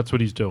Yeah, of. that's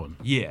what he's doing.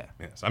 Yeah.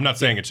 Yes, I'm not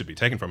saying it should be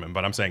taken from him,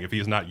 but I'm saying if he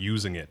is not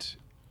using it,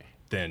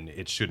 then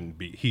it shouldn't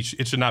be.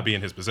 It should not be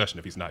in his possession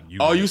if he's not using.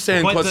 Are you it.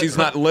 saying But because the- he's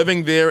not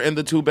living there in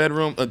the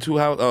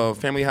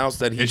family house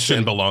that he It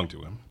shouldn't belong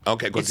to him?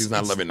 Okay, because he's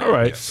not living there. All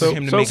right, Yes. so, For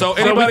him to so, make a So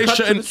So we anybody cut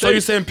to shouldn't. the So you're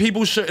chase. saying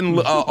people shouldn't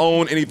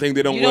own anything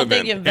they don't You don't live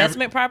think in?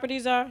 investment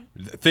properties are?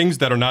 Things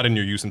that are not in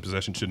your use and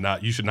possession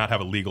you should not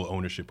have a legal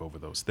ownership over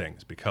those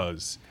things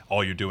because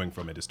all you're doing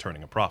from it is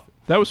turning a profit.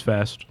 That was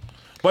fast.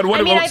 But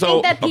what I mean, about I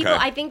think that people. okay.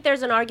 I think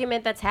there's an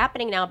argument that's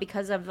happening now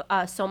because of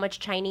so much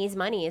Chinese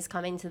money is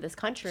coming to this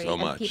country, So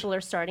and much. people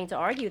are starting to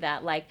argue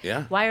that, like,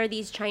 Yeah. why are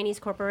these Chinese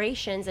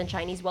corporations and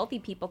Chinese wealthy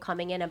people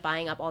coming in and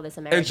buying up all this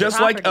American And just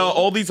property? like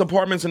all these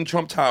apartments in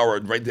Trump Tower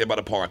right there by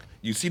the park,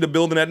 you see the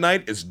building at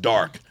night, it's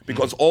dark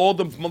because all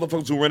the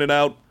motherfuckers who rent it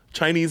out,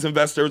 Chinese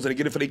investors, and they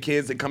get it for their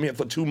kids, they come here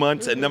for 2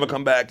 months and never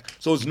come back.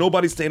 So it's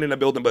nobody staying in the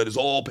building, but it's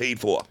all paid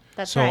for.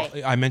 That's So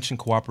right. I mentioned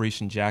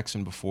Cooperation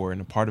Jackson before, and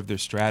a part of their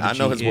strategy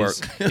I know his is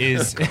work.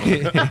 is He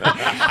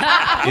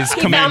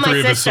command found my Three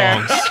of the sister.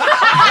 songs.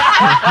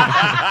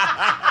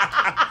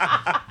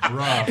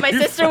 My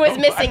sister was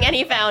missing, and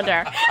he found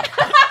her.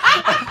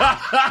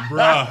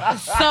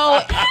 So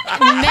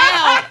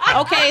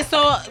now, okay,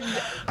 so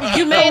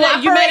you made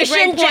a great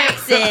Operation point.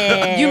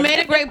 Jackson. You made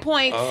a great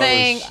point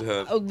saying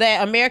shit.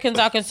 that Americans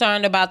are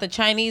concerned about the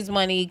Chinese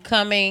money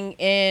coming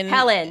in.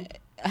 Helen.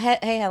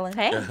 Hey, Helen.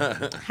 Hey,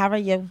 How are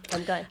you?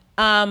 I'm good.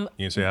 You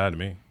didn't say hi to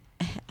me.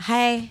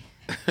 Hey.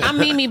 I'm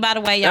MeMe, by the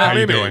way, How y'all.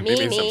 you doing? Mimi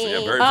Mimi. Simpson, yeah,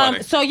 very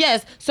funny. So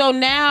yes, so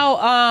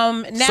now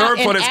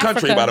Served in for this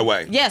country, Africa- by the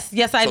way. Yes,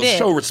 I So did.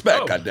 show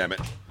respect,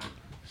 goddammit.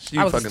 She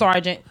I was a fucking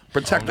sergeant.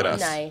 protected us.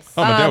 Nice.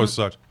 Oh, but that was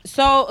such.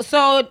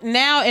 So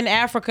now in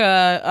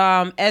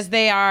Africa, as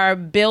they are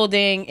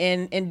building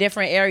in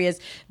different areas,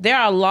 there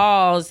are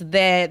laws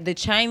that the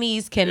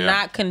Chinese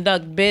cannot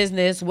conduct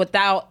business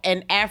without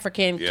an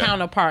African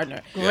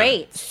counterpartner.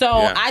 Great. So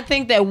Yeah. I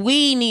think that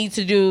we need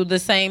to do the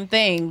same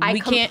thing. I we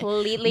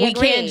completely We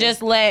agree. can't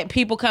just let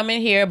people come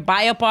in here,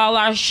 buy up all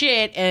our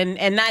shit, and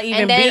not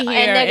even And then, be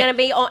here.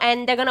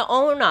 and they're gonna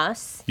own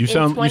us. You in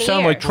sound 20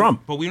 like years.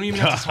 Trump. But we don't even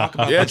have to talk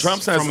about Yeah, this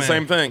Trump says from the a-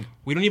 same thing.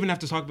 We don't even have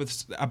to talk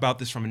about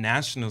this from a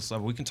national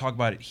level. We can talk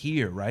about it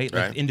here, right?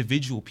 Like Right.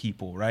 individual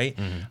people, right?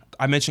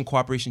 I mentioned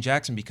Cooperation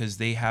Jackson because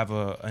they have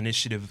a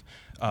initiative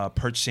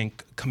purchasing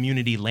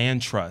community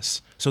land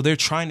trusts. So they're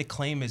trying to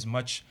claim as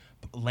much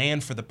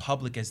land for the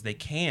public as they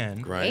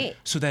can, Right.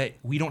 so that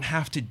we don't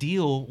have to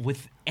deal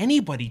with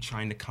anybody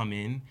trying to come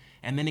in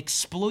and then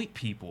exploit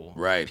people.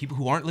 Right. People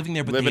who aren't living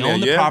there, but Living they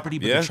own there, the yeah, property,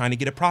 but yeah. they're trying to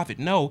get a profit.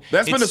 No.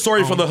 That's been the it's,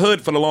 story for the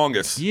hood for the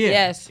longest. Yeah.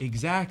 Yes.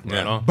 Exactly.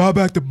 Yeah. Buy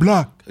back the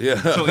block. Yeah.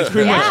 So it's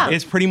pretty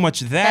Yeah.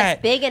 much that.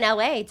 That's big in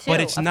LA too. But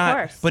it's of not.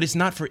 course. But it's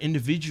not for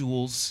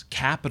individuals,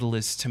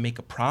 capitalists, to make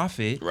a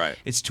profit. Right.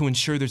 It's to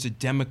ensure there's a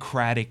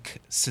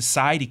democratic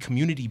society,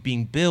 community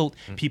being built.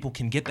 People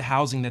can get the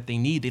housing that they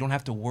need. They don't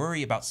have to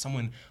worry about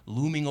someone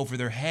looming over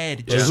their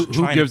head. Just Who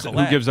trying gives to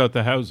collect. out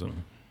the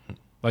housing?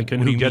 Like,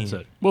 and What do who you gets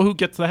mean? it? Well, who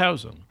gets the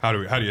housing?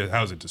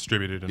 How's it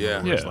distributed? In Yeah.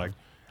 other words, Yeah. like,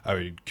 I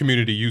mean,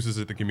 community uses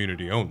it, the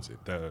community owns it.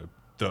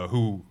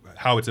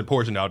 How it's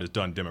apportioned out is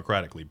done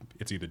democratically.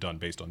 It's either done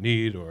based on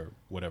need or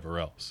whatever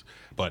else.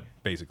 But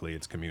basically,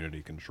 it's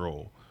community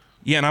control.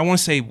 Yeah, and I want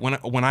to say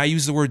when I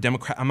use the word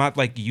democrat, I'm not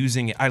like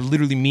using it. I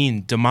literally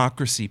mean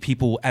democracy.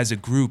 People as a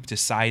group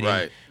deciding.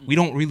 Right. We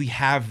don't really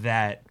have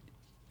that.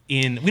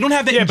 We don't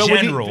have that in but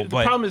general. the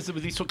problem is that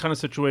with these kind of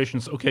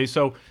situations, okay,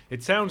 so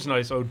it sounds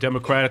nice,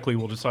 democratically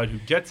we'll decide who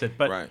gets it,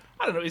 but Right.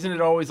 I don't know. Isn't it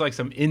always like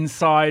some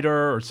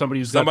insider or somebody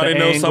who's Somebody got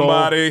the knows angle?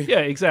 somebody. Yeah,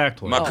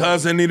 exactly. My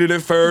cousin needed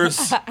it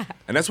first,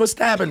 and that's where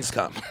stabbings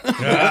come.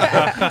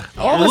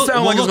 All this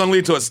sounds like it's gonna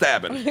lead to a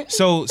stabbing.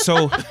 So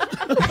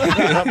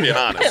I'm being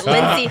honest.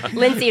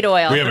 Linseed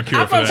oil. We have a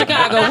cure I'm for from that.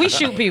 Chicago. We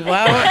shoot people.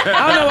 I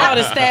don't know where all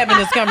the stabbing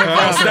is coming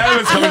from.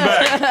 Stabbing's coming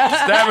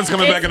back. Stabbing's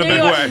coming back in a New big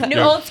York, way. New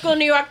old school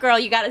New York girl,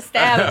 you gotta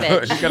stab a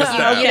bitch. You gotta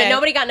stab. You know, Okay.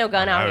 nobody got no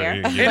gun out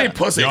here. Any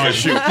pussy can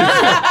shoot.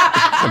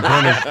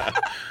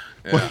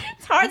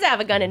 It's hard to have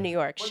a gun in New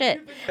York.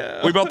 Shit.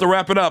 We about to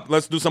wrap it up.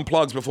 Let's do some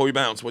plugs before we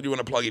bounce. What do you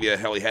want to plug here,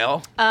 Helly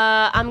Hell?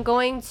 I'm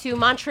going to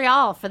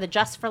Montreal for the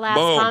Just for Laughs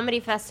Boom.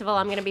 Comedy Festival.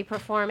 I'm going to be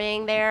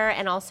performing there,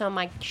 and also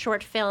my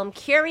short film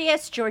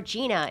Curious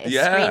Georgina is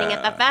Yeah. screening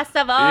at the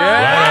festival. All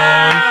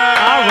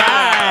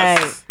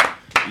right.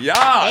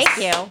 Yes. Thank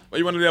you. What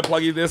you want to do?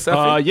 Plug you this,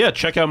 Seth? Yeah,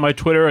 check out my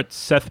Twitter at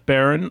Seth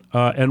Barron,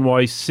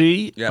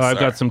 NYC. Yes, I've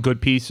sir. got some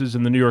good pieces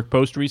in the New York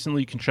Post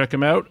recently. You can check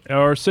them out.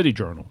 Our City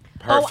Journal.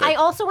 Perfect. Oh, I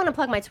also want to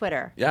plug my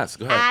Twitter. Yes,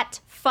 go ahead. At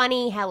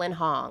Funny Helen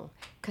Hong.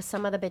 Because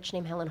some other bitch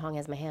named Helen Hong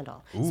has my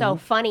handle. So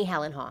Funny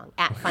Helen Hong.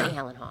 At Funny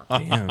Helen Hong.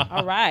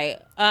 All right.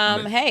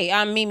 Hey,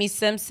 I'm MeMe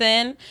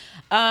Simpson.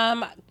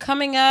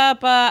 Coming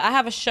up, I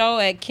have a show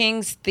at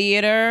King's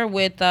Theater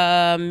with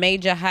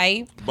Major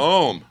Hype.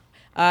 Boom.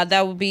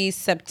 That will be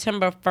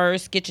September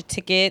 1st. Get your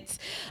tickets.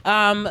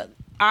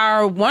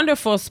 Our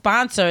wonderful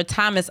sponsor,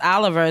 Thomas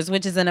Oliver's,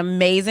 which is an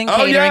amazing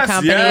catering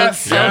company.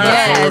 Yes.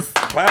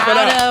 Clap it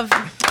up.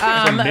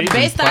 Amazing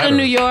Based out of platter.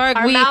 New York.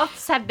 Our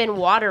mouths have been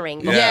watering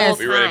the Yes, whole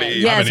we ready to time. eat.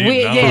 Yes, I've been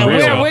eating now. For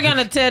real. we're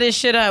gonna tear this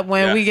shit up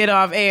when we get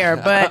off air.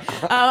 But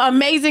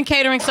amazing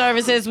catering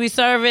services. We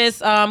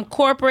service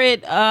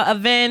corporate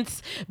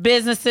events,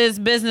 businesses,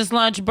 business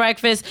lunch,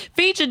 breakfast.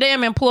 Feed your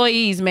damn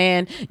employees,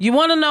 man. You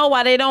want to know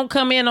why they don't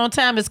come in on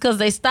time? It's because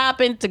they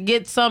stopping to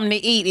get something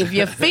to eat. If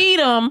you feed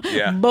them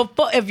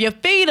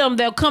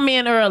they'll come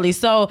in early.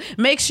 So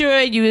make sure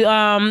you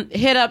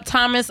hit up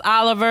Thomas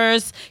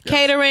Oliver's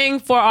Catering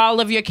for all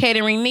of your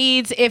catering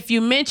needs. If you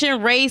mention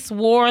Race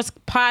Wars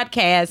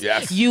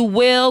Podcast, you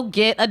will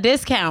get a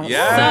discount.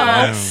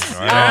 Yes. So,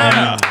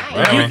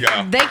 There we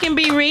go. they can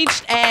be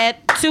reached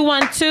at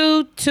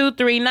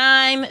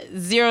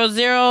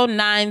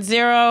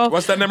 212-239-0090.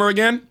 What's that number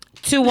again?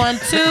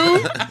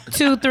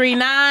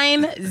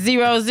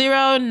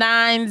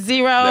 212-239-0090.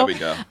 There we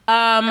go.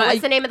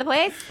 What's the name of the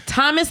place?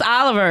 Thomas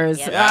Oliver's.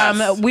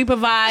 Yes. We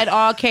provide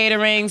all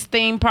caterings,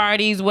 theme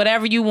parties,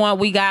 whatever you want,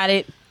 we got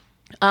it.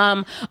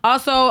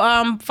 Also,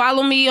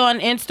 follow me on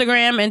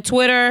Instagram and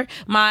Twitter.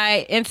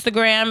 My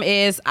Instagram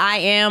is I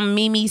am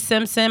MeMe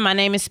Simpson. My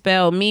name is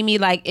spelled MeMe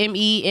like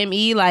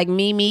M-E-M-E, like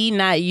MeMe,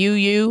 not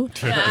you.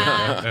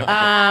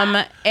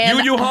 And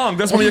Yu Hong.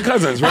 That's one of your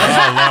cousins,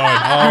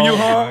 right? Yu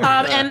Hong.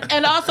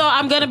 and also,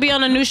 I'm gonna be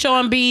on a new show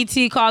on BET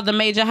called The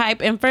Major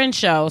Hype and Friends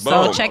Show.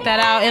 So Boom. check that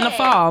out in the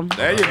fall.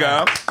 There you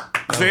go.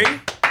 See?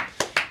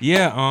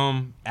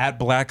 Yeah, at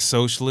Black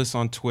Socialist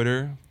on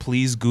Twitter.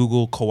 Please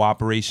Google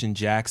Cooperation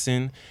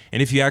Jackson.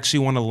 And if you actually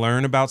want to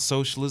learn about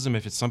socialism,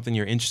 if it's something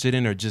you're interested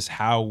in or just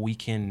how we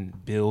can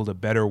build a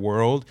better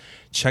world,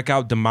 check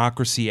out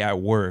Democracy at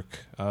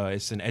Work.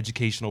 It's an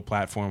educational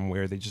platform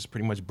where they just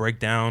pretty much break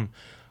down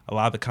a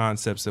lot of the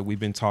concepts that we've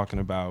been talking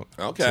about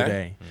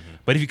today.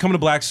 But if you come to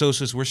Black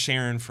Socialist, we're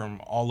sharing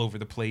from all over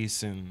the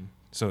place, and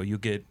so you'll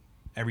get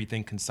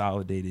everything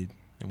consolidated.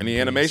 Any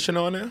animation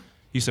on there?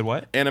 You said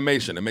what?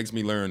 Animation. It makes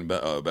me learn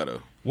better.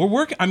 We're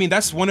working. I mean,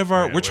 that's one of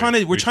our. Yeah, we're trying to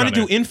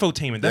do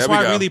infotainment. That's There we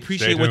why I go. really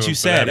appreciate what you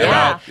Stay tuned said for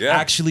that. about Yeah.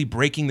 actually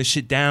breaking the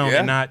shit down Yeah.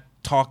 and not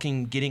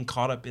getting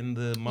caught up in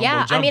the mumbo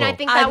Yeah, jumbo. I mean, I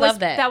think I that love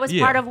that. was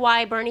Yeah. part of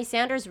why Bernie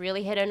Sanders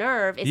really hit a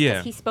nerve, is because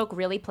Yeah. he spoke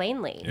really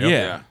plainly.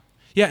 Yeah.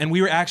 Yeah, and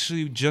we were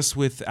actually just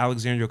with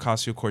Alexandria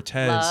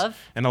Ocasio-Cortez, Love.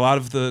 and a lot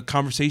of the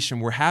conversation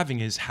we're having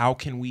is how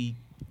can we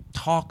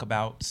talk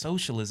about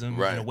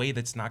socialism in a way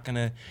that's not going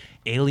to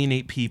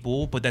alienate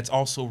people, but that's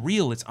also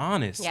real. It's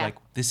honest. Yeah. Like,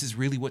 this is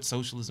really what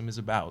socialism is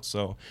about.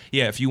 So,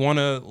 yeah, if you want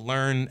to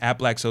learn at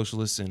Black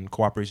Socialists and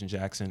Cooperation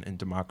Jackson and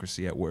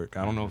Democracy at Work,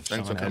 I don't know if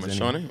Thanks for Sean has coming, any.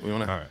 Shawnee. We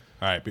wanna...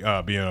 All right.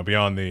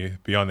 Beyond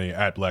the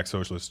at Black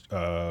Socialist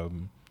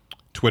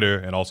Twitter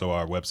and also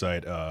our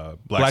website,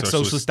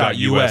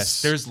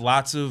 blacksocialist.us. There's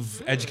lots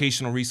of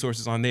educational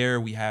resources on there.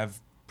 We have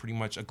pretty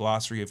much a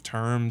glossary of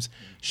terms,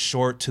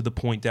 short to the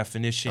point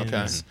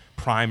definitions,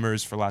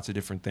 primers for lots of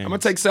different things. I'm going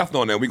to take Seth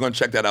on there. We're going to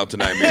check that out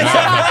tonight, me and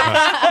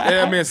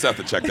Seth. Me and Seth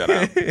to check that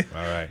out.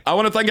 All right. I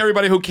want to thank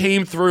everybody who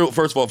came through,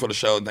 first of all, for the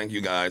show. Thank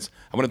you, guys.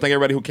 I want to thank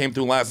everybody who came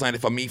through last night.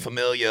 If I'm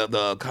familiar,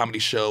 the comedy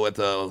show at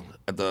the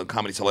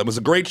Comedy Cellar. It was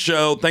a great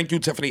show. Thank you,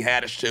 Tiffany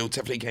Haddish, too.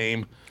 Tiffany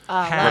came,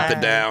 ripped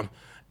it down.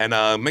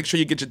 And make sure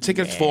you get your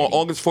tickets for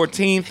August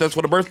 14th. That's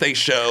for the birthday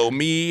show.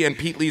 Me and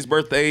Pete Lee's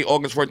birthday,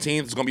 August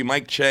 14th. It's going to be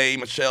Mike Che,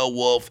 Michelle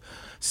Wolf,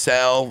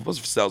 Sal.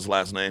 What's Sal's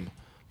last name?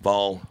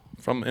 Vol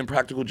from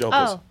Impractical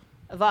Jokers.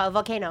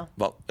 Volcano.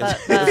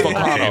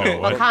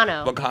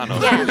 Volcano.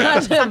 Yeah,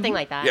 something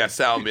like that. Yeah,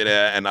 Sal will be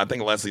there, and I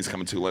think Leslie's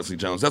coming too, Leslie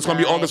Jones. That's going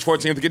to be August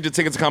 14th. Get your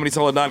tickets at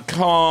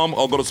ComedyCellar.com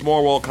or go to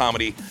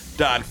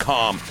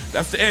SmallWorldComedy.com.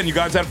 That's the end. You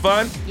guys had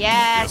fun?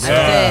 Yes.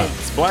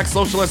 It's Black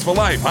Socialists for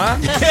life, huh?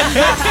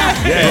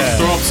 Yeah.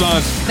 Throw up,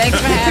 son. Thanks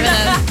for having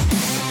us.